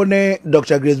wo ho a wone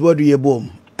Dr. Grace Boadu ye bom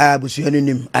abusuani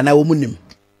nim ana wo munim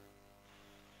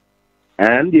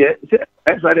and ye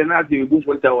actually na ti bu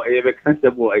fonta ye be kanse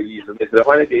ayi so me se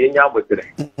fa de nya botere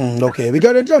okay we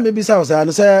got to maybe south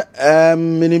and say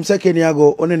minim se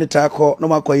keniago one ne tako no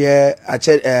makoye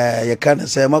ache ye kan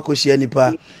se makohia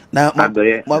nipa na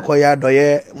makoye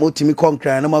adoye motimi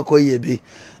konkran na makoye bi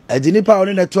Ajini pa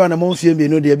oni na tu ana mo mfie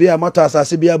bienu de bia moto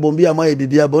asase bia bom bia ma ye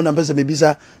bibia bo na pese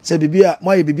mebisa se bibia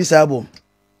ma ye bibisa abom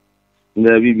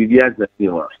na bibia za ni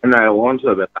wa na I want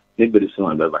to be ne be so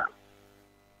aba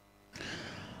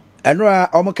Enra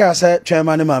omuka say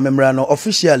chairman ma memra no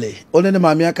officially only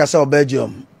ma me aka say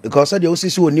Belgium because the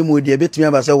osisi woni mu de betumi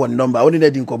aba say one number only na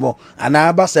di nkomo ana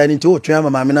aba say nti o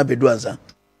twema ma me na bedu ansa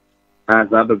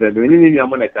za do be ni ni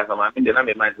amo na ka ma me de na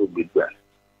me ma so bedu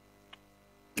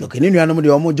okay ni nua no de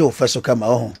omo je ofeso kama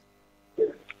ho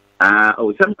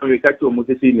o some we catch o mo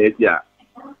sisi na etia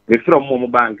me from mo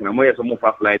bank na mo yeso mo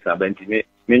fa flight abenti me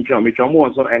ntwa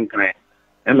mo so enkran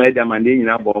ema eja mande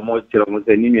nyina bo mo kire mo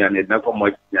se ni nua na na ko mo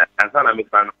nya ansa na me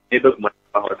fa no e document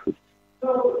fa hospital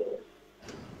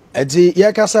eti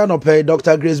ye kasa no pay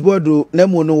Dr. Grace Boadu na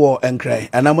mu no wo enkran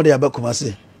ana mo de abakuma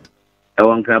se e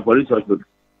won kan police hospital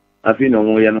afi no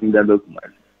mo ya no da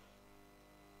document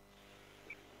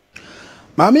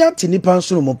Mami ati nipa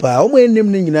nso mo pa omo enim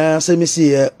ni nyina se mesi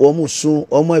ye omo su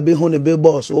omo ebe hu ne be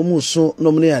boss omo su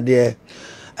no mne ade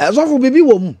azofo bibi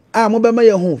wo mu a mo be ma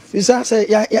ye hu fisa se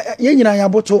ye nyina ya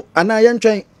boto ana ye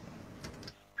ntwen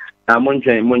mo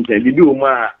ntwen bibi wo mu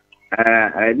a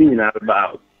ni nyina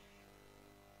ba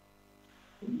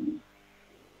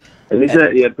elija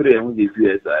ye pre hu di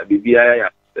fiesa bibi ya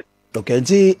okay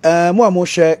nti mo a mo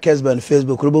share Kesben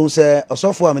Facebook rubo se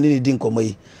osofo a me ni di nkomo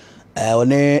yi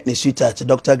one ne sweetheart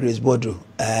Dr. Grace Boadu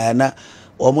na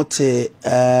omote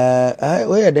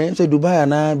we den se Dubai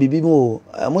na bibi mo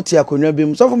mote akonwa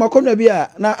bi so fo makonwa bi a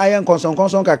na ayen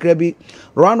konson kakra bi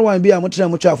round one bi a mote na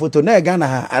motwa photo na Ghana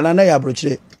ha ana na ya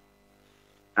brochire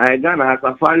Ghana ha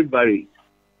Safari Valley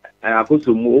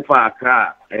akoso mu ofa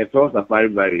Accra from Safari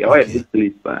Valley o e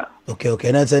please pa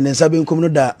okay na tse ne sabe nkum no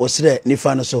da osire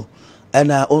nifa no so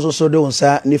na onso so de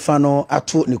onsa nifa no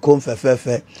ato ni kom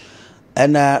fefefe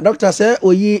and doctor say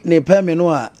oyi ne peme no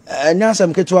a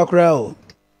nyansam ketu akura o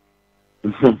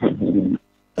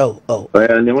oh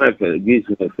ne mo fe gis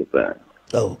me fe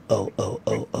oh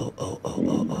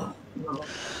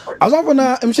azafo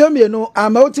na mshemie no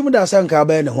ama otimu da sanka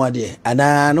ba ne ho ade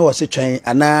ana na wo se twen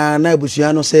ana na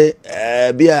abusua no se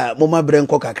bia moma bre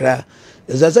nko kakra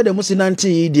zaza de musinanti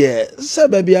yi de se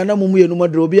ba bia na mumu yenu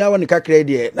madro bia woni kakra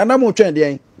de na mo twen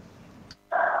de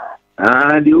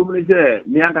di umri se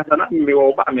mi aka sana mi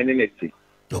wo ba me ne ti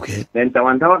okay nenta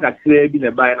wanta waka tire bi ne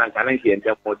ba na nka na nke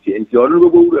ente moti enti onu go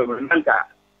wuro me nanka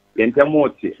ente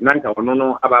moti nanka ono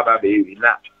no ababa be wi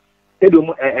na edo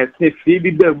mu se fi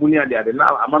bi da mu ni ade na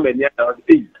ama me ni ade o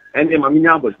ende ma mi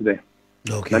nya abotire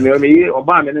okay na me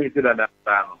oba me ne ti da no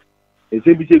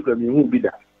ese bi che kwa mi hu bi da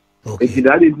okay enti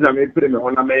da de ti na me pre me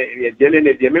ona me ye jele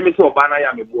ne de me se oba na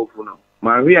ya me buofu no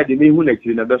ma hu ya de me hu na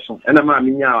kiri na beso ena ma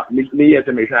mi nya me ye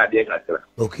se me hwa ade ka tira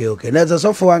okay na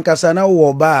so for ankasa na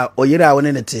wo ba oyira a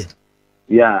woni ne te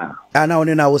yeah ana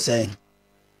woni na wo sen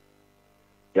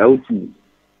ya uti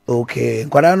okay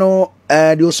kwara no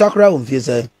di osakra wo mfie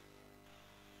se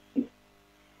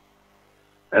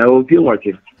o pi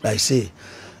working I see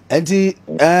enti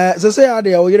so say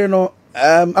ade oyire no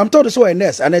I'm told so a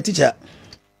nurse and a teacher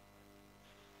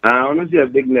honestly a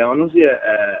big name honestly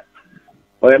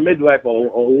or a midwife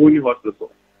or only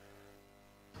hospital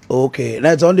okay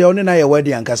that's only na your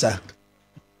wedding ankasa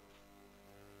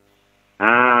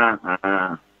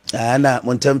na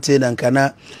montemte na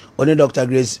nkana oni Dr.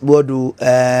 Grace Boadu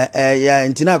ya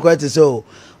ntina akwati so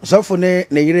sofo ne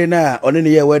yire na oni ne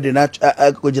ye wedding na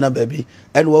akogina baby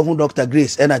and wo hu Dr.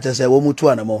 Grace and atese wo mutu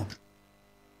anamo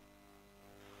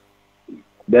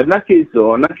the black case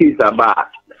or na case aba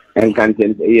and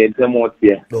content ye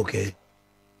temotie okay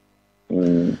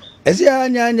esi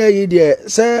anya yi de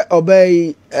se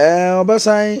obey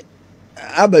obasan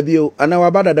ababio ana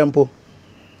wabada dampo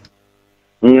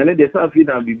ne de sa fi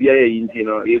na bibia ye yinti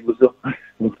no ye guso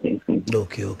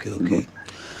okay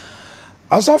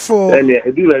asofo ele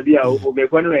edu ba bia o me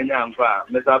kwanu enya amfa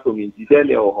me sa to minti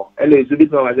ele ho ele su bi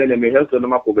to wa ele me heso no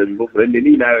mako ba bibo friend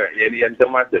ni na ye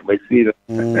ntema se basiro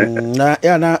na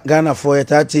ya na Ghana for ya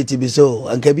tati bi so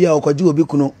anka bia okwaji obi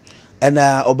kunu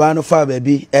ena oba no fa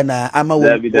baby ena ama wo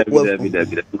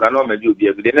David kan o meji obi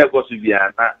e na ko su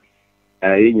bia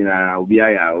na ye nyina obi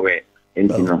aya we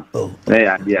entino na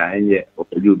ya bia enye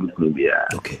okwaji obi kunu bia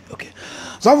okay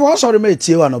so for sorry me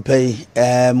tie wa no pay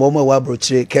mo wa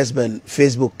brochire Kesben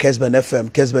Facebook Kesben FM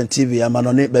Kesben TV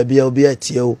amanone baby obi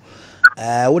atie o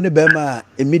woni be ma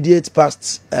immediate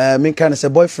past me kan say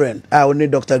boyfriend woni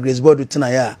Dr. Grace Boadu tena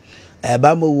ya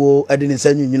ba mo wo ade ne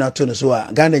sanyu nyina to no so a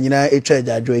Ghana nyina etwa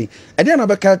adwoi ade na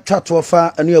beka twato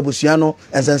fa anu abusua no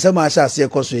ensensem a sha ase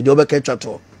ekoso de obeka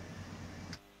twato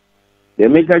de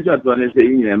me ka twato ne se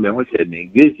nyina me ho hye ne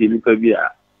Grace ni pa bi a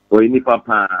o ni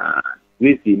papa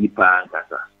Grace ni pa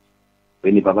kasa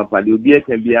we ni papa de obi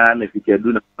eka bia na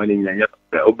fikadu na woni nyina ya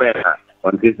obeka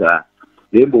on kisa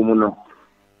de bo mu no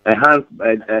a hands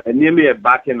near me a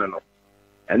back in no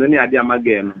and only idea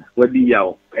again, what the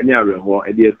yaw, any other more,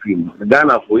 a dear cream.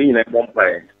 Ghana for in a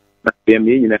bonfire, but they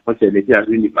mean in a hotel, they are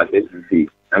really pathetic.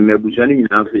 And maybe Bushani in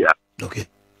Afia. Okay.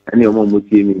 Any one would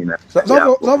see me. So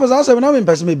was also when I'm in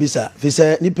person, Bisa. If he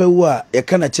said Nippewa, a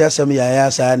can of chess me, I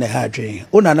ask and a hard train.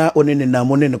 Onana on in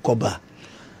Namon in the Coba.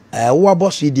 Wa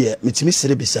boss idea,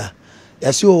 Mitimiss Bisa.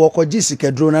 As you walk or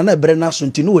Jessica drone and a brenna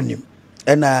suntinunim.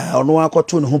 And on one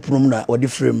cotton hooprum or the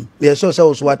frame. Yes, so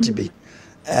was what to be.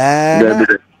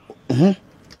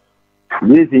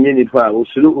 This in any far,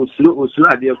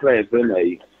 Usula, dear friend,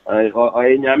 or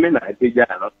any Yamina, I think,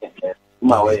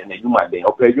 my way and a human day,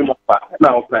 or pay you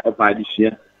now by this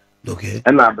year. Okay.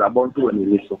 And I'm about to an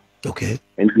initial. Okay.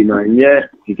 And you know, yeah,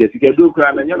 you can do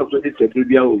crime and yellow credit to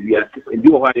be and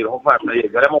do what you offer.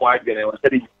 I'm a wife and I was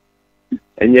telling you.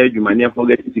 And yet you might never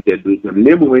forget to get do some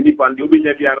label when you find you be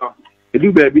a piano. You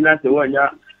do baby not the one, yeah.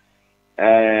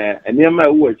 And near my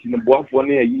words in the box 1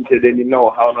 year, you said, then you know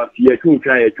how not here to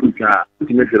try a true car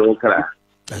to make your own car.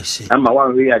 I see. I'm a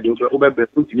one way I do over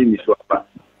put in this swap.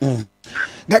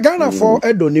 Ghana for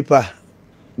Edo Nipa,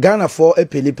 Ghana for a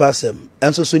penny passem,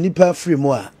 and so Nipa free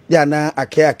more. Yana a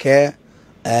care,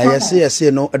 yes,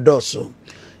 no, a dorsal.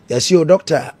 Yes, your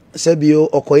doctor, Sebio,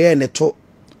 Okoye, neto,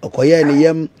 Okoye,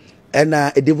 yem, and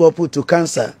a develop to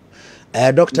cancer.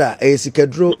 Doctor, a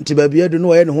sikadro, Tibabia, do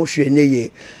no end who she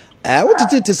ye. What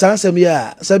did it answer me?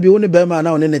 Sabi only Bema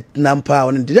now in it Nampa,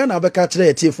 and didn't have a catch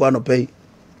a tea for no pay.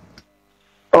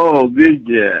 Oh, good,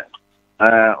 yeah.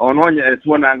 On one year, it's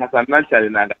one and as I'm not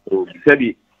telling that.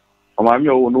 Sabi, or my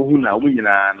no who now win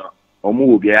or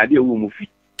move, the idea will move.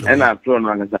 And I've thrown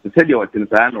on as I said, you were in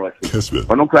San or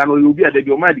no crown will be at the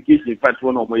your education, in fact,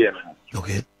 1 or more.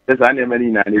 Okay. That's I never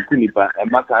in a Kunipa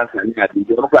and Maca and I think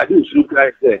you look like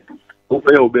that.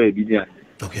 Obey, yeah.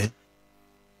 Okay.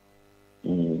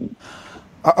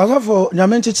 Also,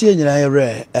 Yamenchi in a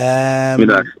rare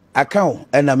account,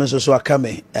 and I'm so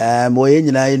coming. Moy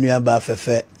in I knew about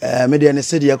Fefe, Median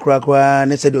City, a crack,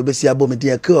 and said, Obesia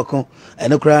Bomedia Kirko,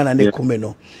 and a crown and a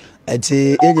comino. At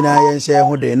the Engine and say,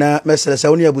 Hodena, Messrs.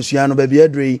 Sonia Busiano, baby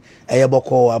Adri, a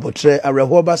Yaboko, Abotre, a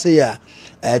Rehobasia,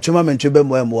 a Chumaman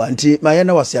Chubemo, Auntie,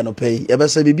 Mayana was Yano pay, ever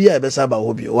say, be a Besaba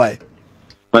Hobby. Why?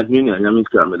 But me, I'm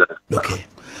okay.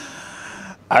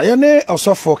 Ayane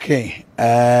osofo ken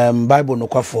Bible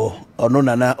Nokwafo ono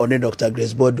nana one Dr.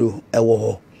 Grace Boadu ewo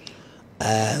ho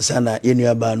sana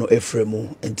yenuaba no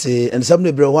Efremu enti ensam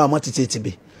ne bre ho amatete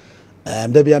bi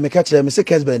da bia me ka kire me se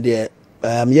Kesben de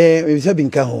ye me se bi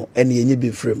nka ho ene yenye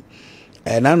bi frem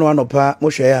na no anopa mo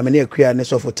hwe ya me ne akua ne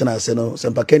sofo tena ase no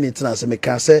sempa keni tena ase me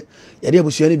ka se ye de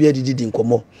abusua ne bi adidi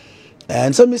nkomo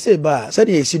ensam me se ba se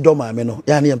de yesi do ma me no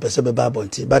ya ne yempese be ba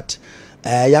bonti but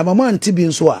ya mama anti bi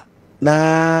nso a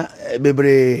na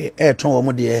bebre eton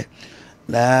omo de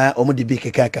na omo de bi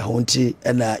keka ka honti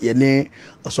na ye ne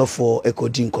osofo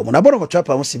ekodi nkomo na bono ko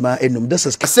trapa mo sima enum this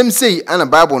is asem sei ana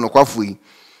Bible Nokwafo yi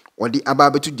odi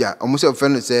ababetudwa omo se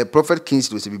ofeno se Prophet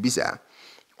Kingsley se bibisa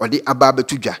odi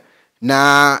ababetudwa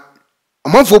na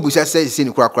omanfo busa se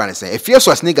ni kura ne se Afia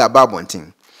Schwar snega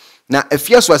babontin na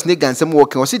Afia Schwar snega nsem wo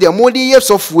ken o se de mo de ye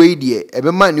software de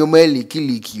ebe ma ni o ma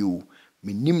liki o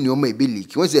menim ni o ma ebe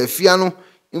liki won se Afia no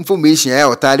information ya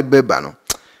otale beba no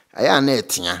aya na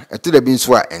etia eto bi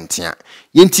nso a entia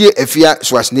yentie Afia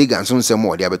Schwar snega nso nsem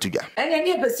wo de abetudwa and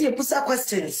any person pusa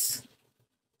questions.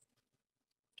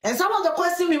 And some of the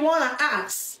questions we want to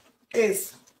ask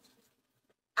is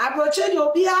Abroche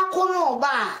you be a corner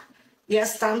ba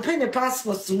yes stamping the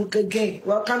passport to look again.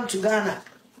 Welcome to Ghana.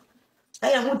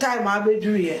 I am who time I be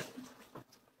do here.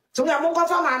 So we are moving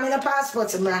from my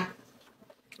passport man.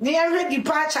 Near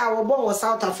departure our boy was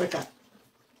South Africa.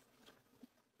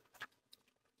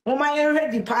 My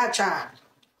departure.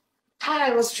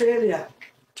 Hi Australia.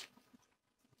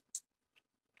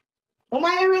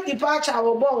 My departure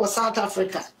our boy was South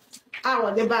Africa.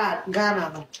 Our the bad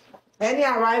Ghana no. Any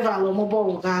arrival on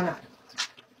mobile Ghana.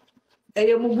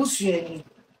 And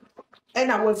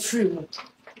I was free.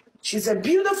 She's a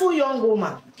beautiful young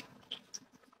woman.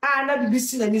 I never be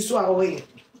seen any so away.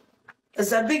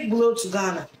 It's a big blow to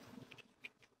Ghana.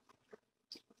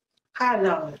 I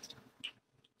know it.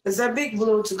 It's a big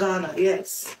blow to Ghana,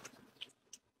 yes.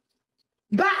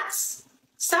 But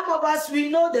some of us, we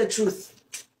know the truth.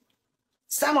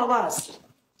 Some of us,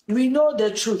 we know the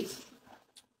truth.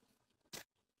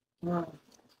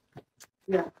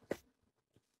 Yeah.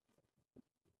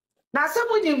 Now,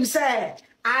 somebody will say,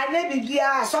 I never be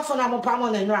a soften on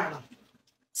Pamon and Rana.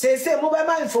 Say,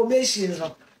 mobile information.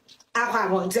 I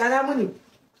want to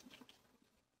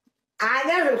I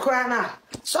never cry now.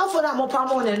 Soften on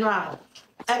Pamon and Rana.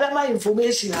 I got my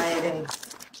information. I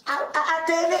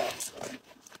tell it.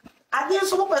 ade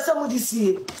nso mo pese mo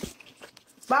disie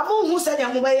ba mo hu se dia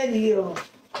mo ba ye ni yo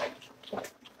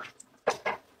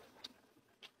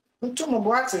ntu mo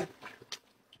boate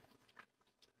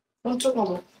ntu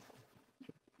mo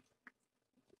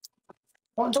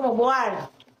boare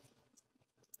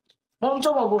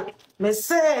ntu mo bo me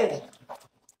se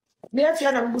me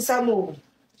afia na mbusa mo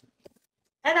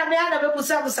ena me ana be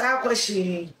busa busa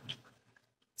akwashi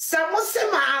Samusi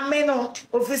maame no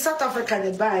ofi South Africa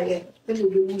de bae e no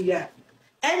be wuya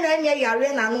ena nya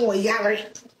yare na no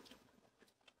yare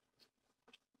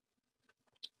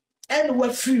ena wa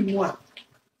free mu a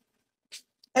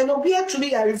ena obi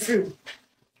atumi yare free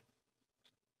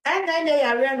ena nya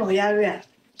yare no yare a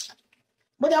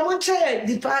mo da mo che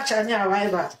departure nya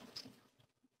arrival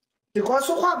because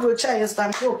so kwa bro che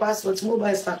stamp passport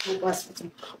mobile stamp passport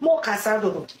mo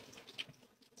kasado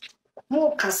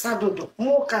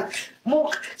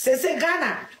mo se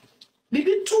Ghana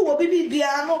bibi tu o bibi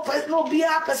bia no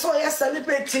bia person ya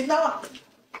celebrate na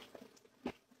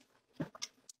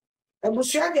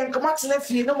ebusia de nkomat na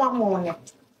fie no mo.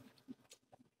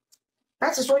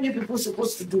 That is what you people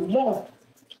supposed to do more.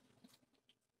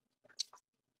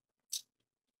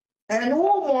 And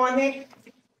one morning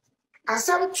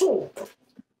asam too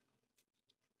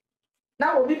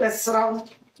na obi besraw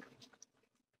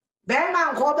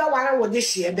Bema nko be ware wo de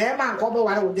hye bema nko be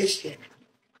ware wo de hye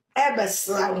e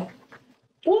besra no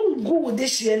ungu wo de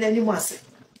hye na ni mase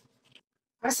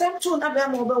asem tu na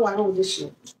bema wo be ware wo de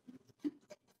hye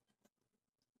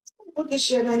wo de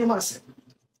hye na ni mase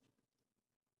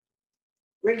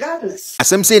regardless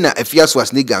asem say na Afia Schwar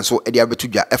snegan so e de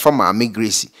abetudwa e fa maame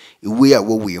Grace ewe a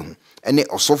wo we hu ene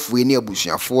osofo eni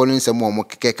abusuafo no nsem o mo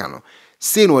kekeka no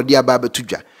say no de aba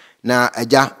abetudwa na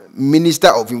aja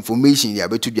Minister of Information ya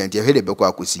betudwa ntia hede beko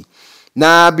akosi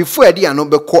na before edi ano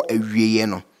beko awieye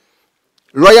no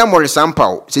Lawyer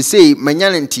Ampaw say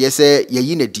manyane ntie se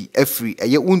yayi na di afri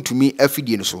eye untumi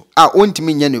afidie no so a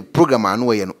untumi nya ne program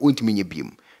ano ye no untumi nya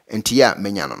biem ntia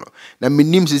manyano no na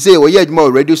menim say wo ye adwuma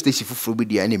radio station fufuro bi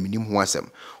dia na menim ho asem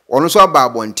ono so aba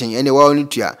abonten ene wa onu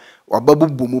tua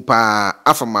wababubu mu pa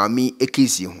afamaami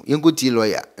ekesi ho yenkoti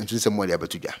lawyer nso se mo dia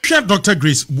betudwa hwe Dr.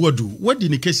 Grace Boadu what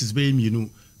the cases be mienu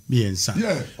miensa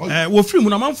wo free mu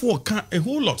na manfo ka a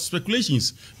whole lot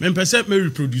speculations men pese me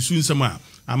reproduce nsema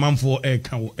amanfo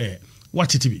ka wo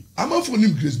what it be amanfo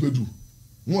nim Grace Boadu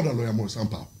more than lawyer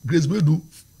Ampaw Grace Boadu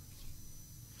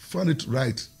found it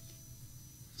right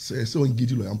say so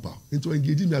engage lawyer Ampaw into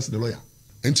engage me as the lawyer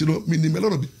and you know meaning a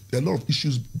lot of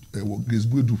issues with Grace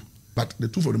Boadu. But the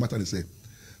truth of the matter is that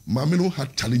Mamino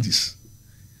had challenges.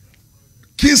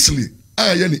 Kingsley,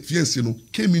 Fiance,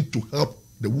 came in to help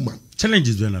the woman.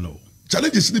 Challenges, do you know?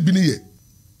 Challenges been here.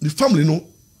 The family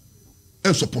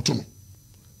and support no.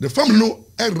 The family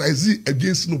rise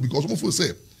against because almost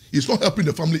say he's not helping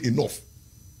the family enough.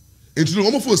 And to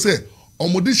almost say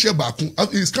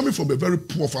he's coming from a very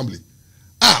poor family.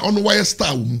 On the wire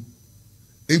star woman.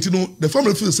 And the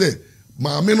family feel say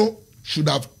Mamino should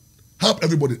have help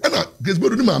everybody. And Grace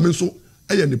Boadu ni maame so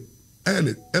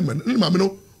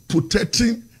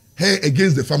protecting her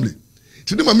against the family.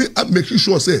 She ni maame making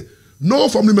sure say no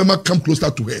family member come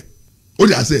closer to her.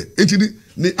 What I say, and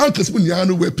the uncles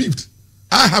were peeved.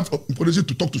 I have opportunity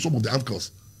to talk to some of the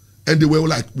uncles, and they were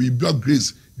like, "We block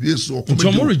Grace or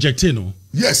come rejecting no."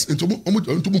 Yes, and to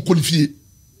qualify.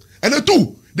 And then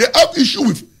two, they have issue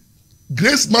with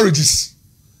Grace marriages.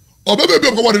 Or baby,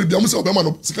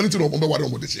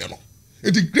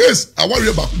 the Grace, I worry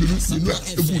about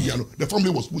the family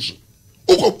was pushing.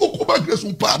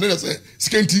 Grace say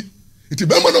scanty. The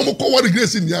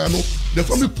Grace in the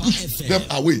family pushed them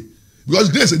away because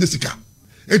Grace is Jessica.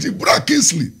 And the brother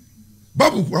Kingsley,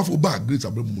 Babu Nokwafo back Grace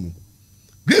Abramuno.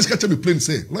 Grace catch me plain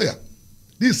say, lawyer,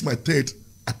 this is my third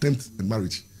attempt in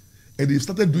marriage, and they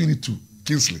started doing it to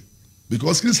Kingsley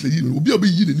because Kingsley will be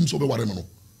the names of the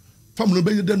family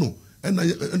be there no, and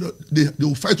they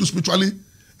will fight you spiritually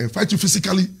and fight you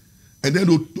physically, and then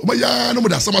no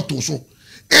more sama toso.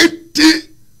 Eti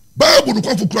Babu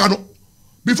Nokwafo krano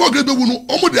before Grace Boadu no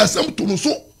omo dey asem to no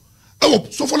so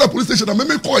so for the police station na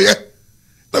me call here,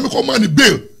 let me call man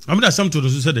bail. I'm not asem to no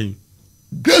so say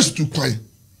Grace to kwai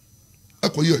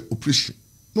akoye operation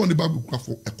no the Babu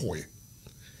Nokwafo akoye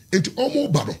enti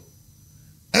omo ba no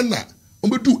na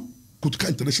omedu Kotuka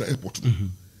International Airport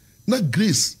na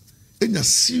Grace enya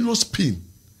serious pain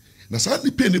na sa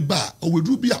ni pain ba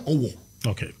owedu bia owo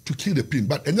to kill the pain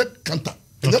but enya cancer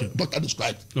enya doctor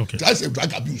described that's a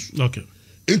drug abuse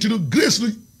enti no Grace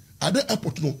no at the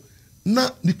airport no na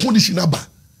the condition aba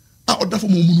order for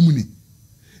mumu ni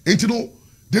enti no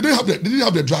they didn't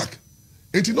have the drug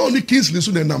enti no only Kingsley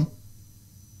so nam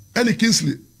any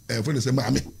Kingsley when they say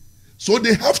mame So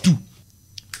they have to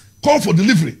call for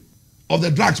delivery of the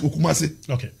drugs Okumase.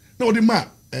 Okay. Now the man,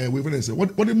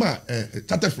 what the man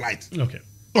charter flight. Okay.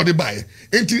 No, they buy.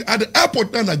 Until at the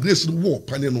airport now, Grace in war,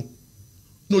 Paneno.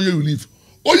 No, you leave.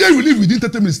 Oh, yeah, you leave within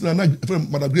 30 minutes now.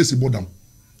 Madam Grace board them.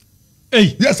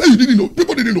 Hey. Yes, you didn't know.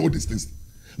 People didn't know all these things.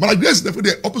 Madam Grace,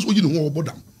 the opposite way you know board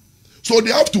them. So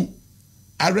they have to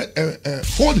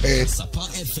hold her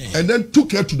and then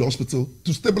took her to the hospital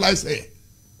to stabilize her.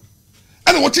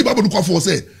 And what Nokwafo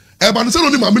say, "Ebanu say no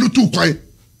ni maminu too kwai."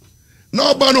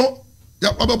 Now, Bano,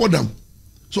 ya board them.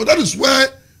 So that is where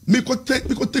we could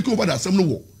take over the assembly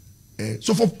war.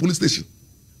 So for police station.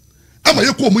 Ama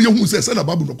ye ko mo ye hu say na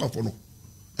babu Nokwafo no.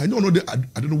 I don't know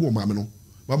I don't know what mama no.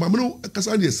 But mama no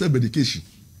kasa dey self medication.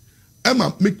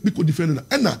 Emma make me could defend na.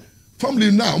 And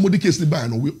family now mo the case dey buy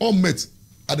no. We all met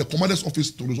at the commander's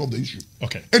office to resolve the issue.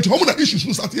 Okay. And to how the issues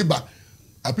no start here back.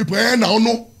 People now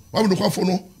no. Babu Nokwafo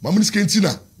no. Mama ni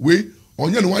skentina we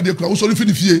onye no wa dey kura. O sorry fi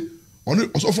di fie. Oni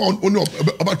osofa oni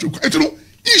about you.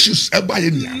 Issues now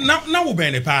we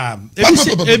be pa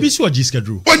ABC or G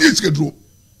schedule. One year schedule.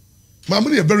 My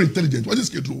money is very intelligent. What is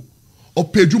schedule? Or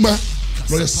Pejuma,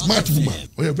 or a smart woman,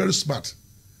 or you're very smart.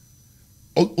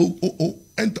 Or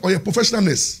your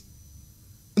professionalness.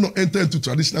 You know, enter into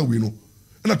traditional we know.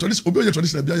 And a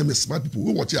traditional be smart people.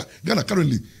 We watch here. Ghana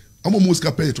currently, I'm almost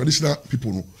pay traditional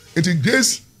people no. And in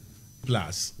Grace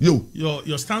plus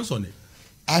your stance on it.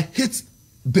 I hate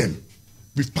them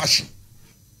with passion.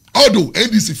 Although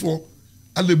NDC for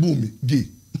Alebumi gay.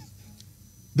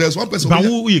 There's one person. But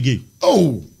who you gay?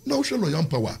 Oh, now shall I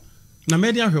Ampaw. Na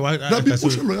media who na be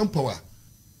shall I Ampaw.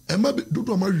 Emma do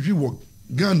to marry work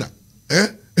Ghana.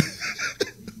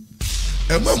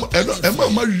 Emma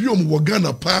marry wo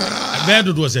Ghana pa. Where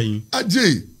do was saying?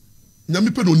 Ajay.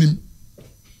 Nyami pe no nim.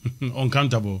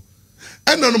 Uncountable.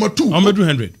 And number 2. How much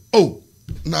 100? Oh,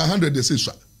 na 100 they say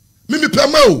so. Me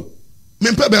pema o.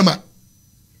 Me pema.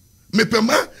 Me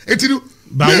pema etiru.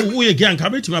 But who you can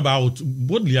come to about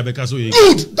boldly because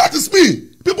good, that is me.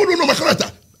 People don't know my character.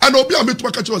 And I'll be able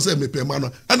to catch yourself me pema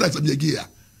and I say me gay.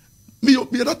 Me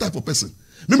be that type of person.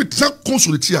 Me take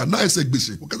consulate here. Now I say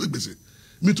gbese. What can I gbese?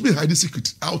 Me to be hide the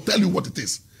secret. I'll tell you what it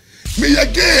is. Me a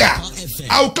gay.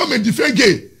 I'll come and defend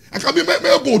gay. I can be me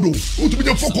Boadu. Who to be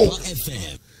the focal.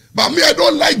 But me I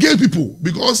don't like gay people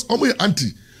because I'm my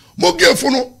auntie. Mo gay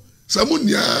for no.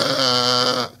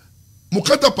 Samunya.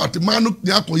 Mukata party man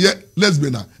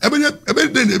lesbian.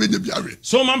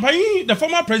 So Mampai, the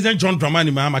former President John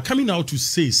Dramani Mahama coming out to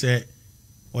say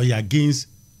or you against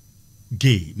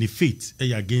gay, ni faith, or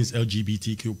you against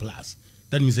LGBTQ plus.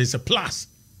 That means it's a plus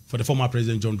for the former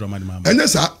President John Dramani Mahama. And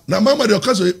yes, sir. Now Mama the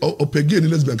occasion of gay and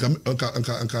lesbian anka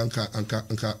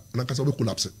we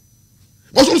collapse.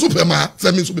 What's also pema?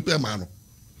 That means we pema no.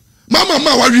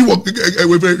 Mama, what you work with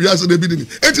yes, the beginning.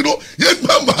 And you know, yes,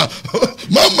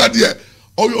 Mama, dear,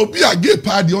 or you'll be a gay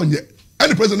party on yet.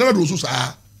 And the president also say,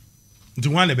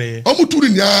 do one be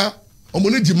Omuturinya,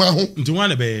 Omunijimaho, do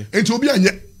one be, and to be a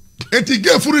yet. And to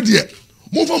get for it yet.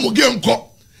 Move on again,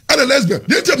 cop. And a lesbian.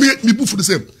 They tell me for the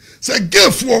same. Say, gay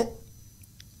for,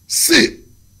 say,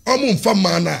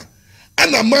 Famana.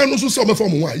 And a man also saw me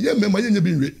from one. Yeah, man, my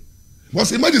being read.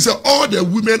 Was imagine say all the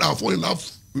women are falling in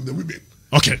love with the women.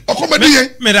 Okay.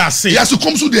 Me da say. Yes,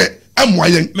 come so there. I'm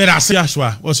waying. Me da say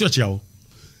Ashwa. What's your child?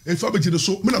 If I be the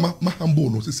so, me na ma humble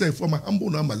no. Say for my humble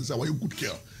no man say why you good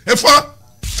girl. If I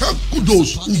can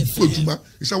kudos who go to ma.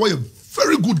 Say why you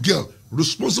very good girl,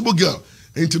 responsible girl.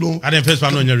 Ain't you know? I didn't first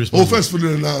one on your responsible. Oh, first for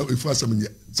now if I say me.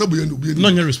 So be no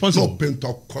your responsible. No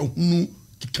penta no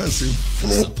can say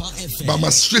but my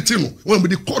straight no. When be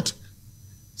the court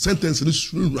sentence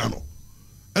is run.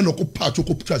 And no patch or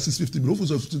 650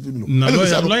 million. No,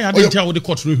 lawyer didn't tell the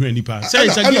court room any pass.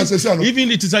 Even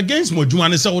it is against Mojuma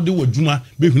and say what do Juma.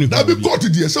 That be court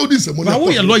there. So this is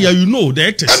a lawyer, you know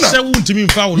that. Say won't me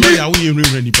foul lawyer we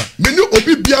in any pass. Me no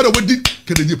obi biara we di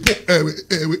kede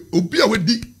obi a we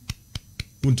di.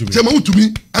 Tell to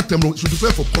me at them should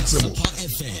prepare for court summons.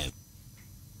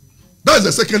 That is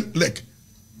the second leg.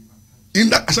 In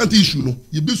that Ashanti issue, no,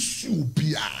 you be sue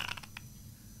bia.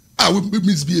 We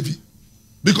misbehave.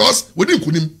 Because we didn't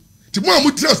kunim. Ti mo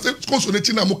amu trust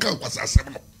consolate na mo kan kwasa asem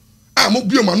no. Mo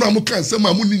bio ma no amu kan asem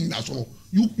amu ni na so no.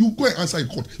 You go and answer in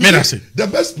court. The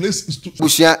best place is to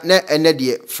Busia na ene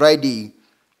de Friday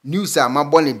news a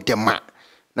mabone dema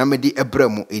na me de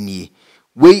ebremu enie.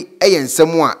 We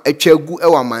ensem a atwa gu e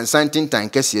wa mansanten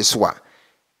tankese so a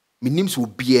minim so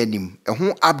bia nim e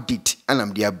ho update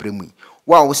anam de abremu.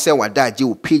 Wa wo se wada age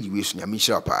wo page we so nyame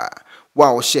hira pa.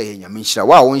 Wow, share nyame nhyira.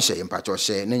 Wow, won share mpacho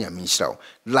share na nyame nhyira.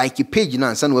 Like page na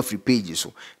ansa na free page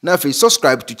so. Na fe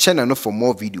subscribe to channel no for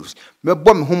more videos. Me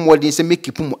bom me homodin say make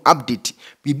keep mu update.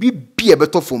 Bibi bia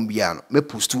beto from bia no. Me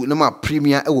post na ma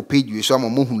premier e wo page we so ama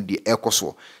mo hu de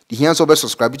ekoso. The hands over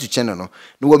subscribe to channel no.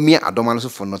 No wa me adoma no so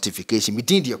for notification. Me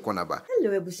din de konaba. Hello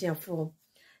ebusiafo.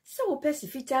 So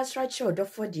pesifita structure do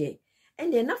for de.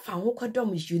 And then na fa ho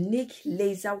kwadom unique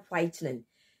laser whitening.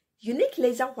 Unique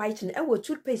laser whitening e wo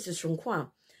toothpaste sonko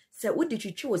a se wo de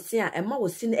twitwi wo se a e ma wo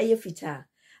se na eye fita.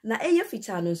 Na eye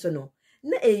fita no so no.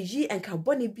 Na eyi enka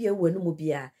bone bia wo no mu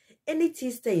bia. Any tea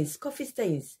stains, coffee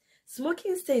stains,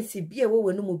 smoking stains bia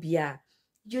wo no mu bia.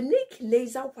 Unique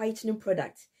laser whitening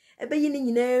product. Ebe yi ni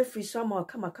nyina free so ma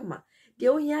kama. De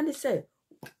o hia ne se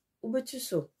ubetu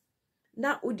so.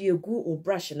 Na wo de egu o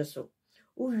brush no so.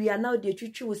 Uwia na wo de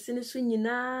twitwi wo se ne so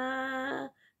nyina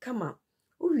kama.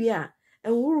 Uwia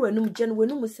and wuru jen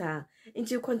wenum sa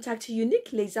into contact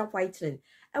Unique Laser Whitening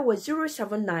at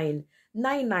 079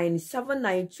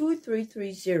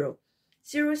 99792330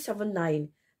 079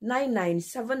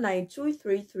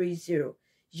 99792330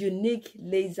 Unique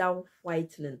Laser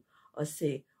Whitening or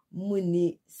say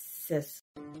Muni says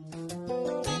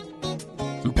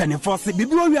Penifo se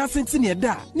bibiro wi asenti ne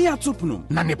da ne atopnum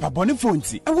na ne pabone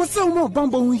fonti e wo se wo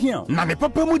bambo hu hia na ne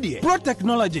papa mu de Pro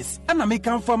Technologies ana me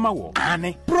kan fama wo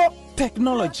ane Pro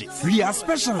Technologies. We are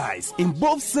specialized in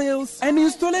both sales and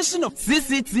installation of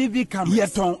CCTV cameras.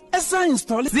 Yeton esa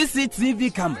install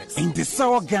CCTV cameras in the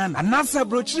South Ghana and NASA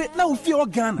brochure na ufi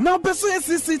Ghana. Now peso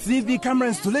CCTV camera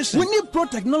installation. We need Pro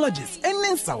Technologies and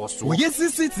Nensa also. We get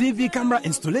CCTV camera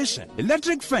installation,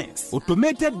 electric fence,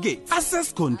 automated gate,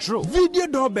 access control, video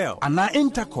doorbell, and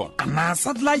intercom, and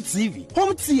satellite TV,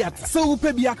 home theater. So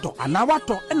upe biato, and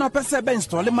wato, and pese be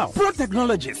install them out. Pro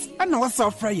Technologies and our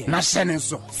software. Na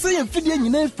shenenso. Say fidie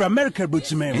nyina from America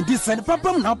brochimem and this and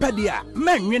papa na padia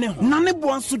men nwene ho na ne bo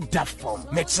anso da form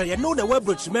make sure you know the web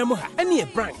brochimem ha any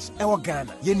branch e wo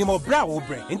Ghana ye ni mo bra wo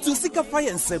bre into sika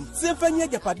Fiance se fanya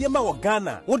japade ma wo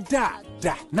Ghana wo da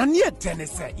na ne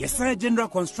tenese ye say general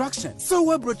construction so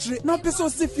web brochire na peso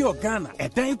si fi o Ghana e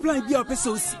dan plan bi o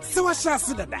peso si se wa sha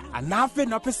se dada ana afi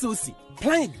na peso si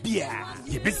plan bia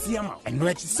ye besiama eno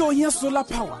echi so here solar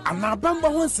power ana bamba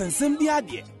ho sensem bi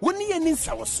ade woni ye ni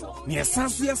nsawoso ne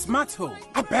esanso ye smart home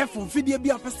abefo fidie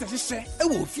bi apese hye e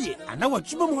wo fie ana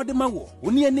watwuma mo de ma wo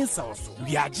woni ye ni nsawoso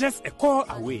we are just a call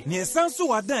away ne esanso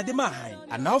wadan de ma han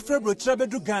ana ofre brochire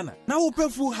bedu Ghana na wo pe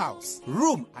full house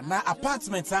room ana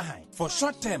apartment ahan for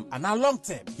short term ana long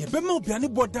term ye be ma obiane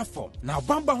border form na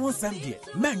bamba ho nsem de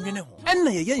menwene ho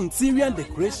enna ye interior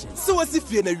decoration so wasi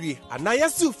fie na wie ana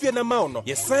yasi fie na ma no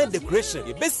yes sign decoration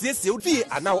ye besiesie fie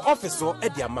ana office o e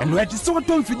dia ma no e so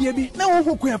tom fidie bi na wo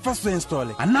hokwa fa so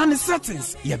install ana ne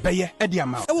settings ye beye e dia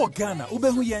ma e wo Ghana wo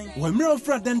behu yen wo mira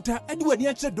ofra denta e de wani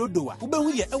a che dodowa wo behu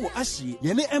ye e wo ahie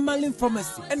ye ne Emerlin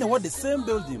Pharmacy e na wo the same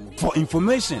building. For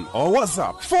information or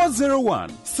WhatsApp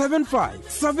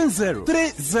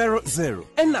 401-7570-300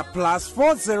 and a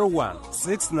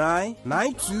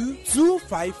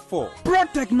 +401-6992-254. Pro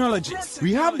Technologies.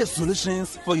 We have the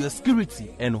solutions for your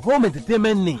security and home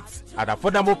entertainment needs at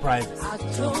affordable prices.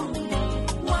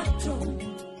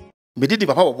 Medidi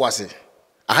papa boase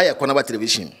ahaya Konaba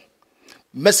television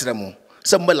mesremu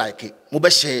some like mo be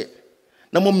share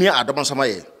na mo mia adom so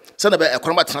maye se na be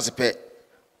Konaba transfer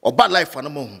oba life na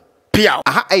mo pia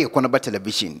aha aye Konaba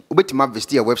television ubetima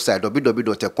visit your website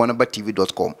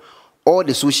www.konabatv.com. All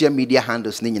the social media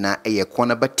handles ni nyina aye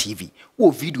Konaba TV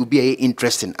wo video bi aye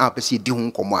interesting apese di ho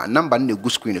nkomo number na gu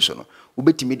screen so no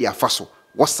ubetimi dia faso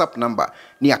WhatsApp number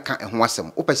ni aka ho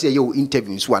asem opese ye wo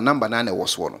interview so number na na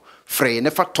woso no free ne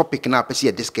fa topic na apese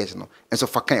ye discuss no enso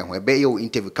fa kan ho ebe ye wo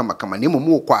interview kama ne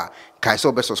mo kwa kai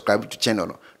so be subscribe to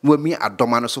channel no mi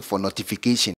adoma no so for notification.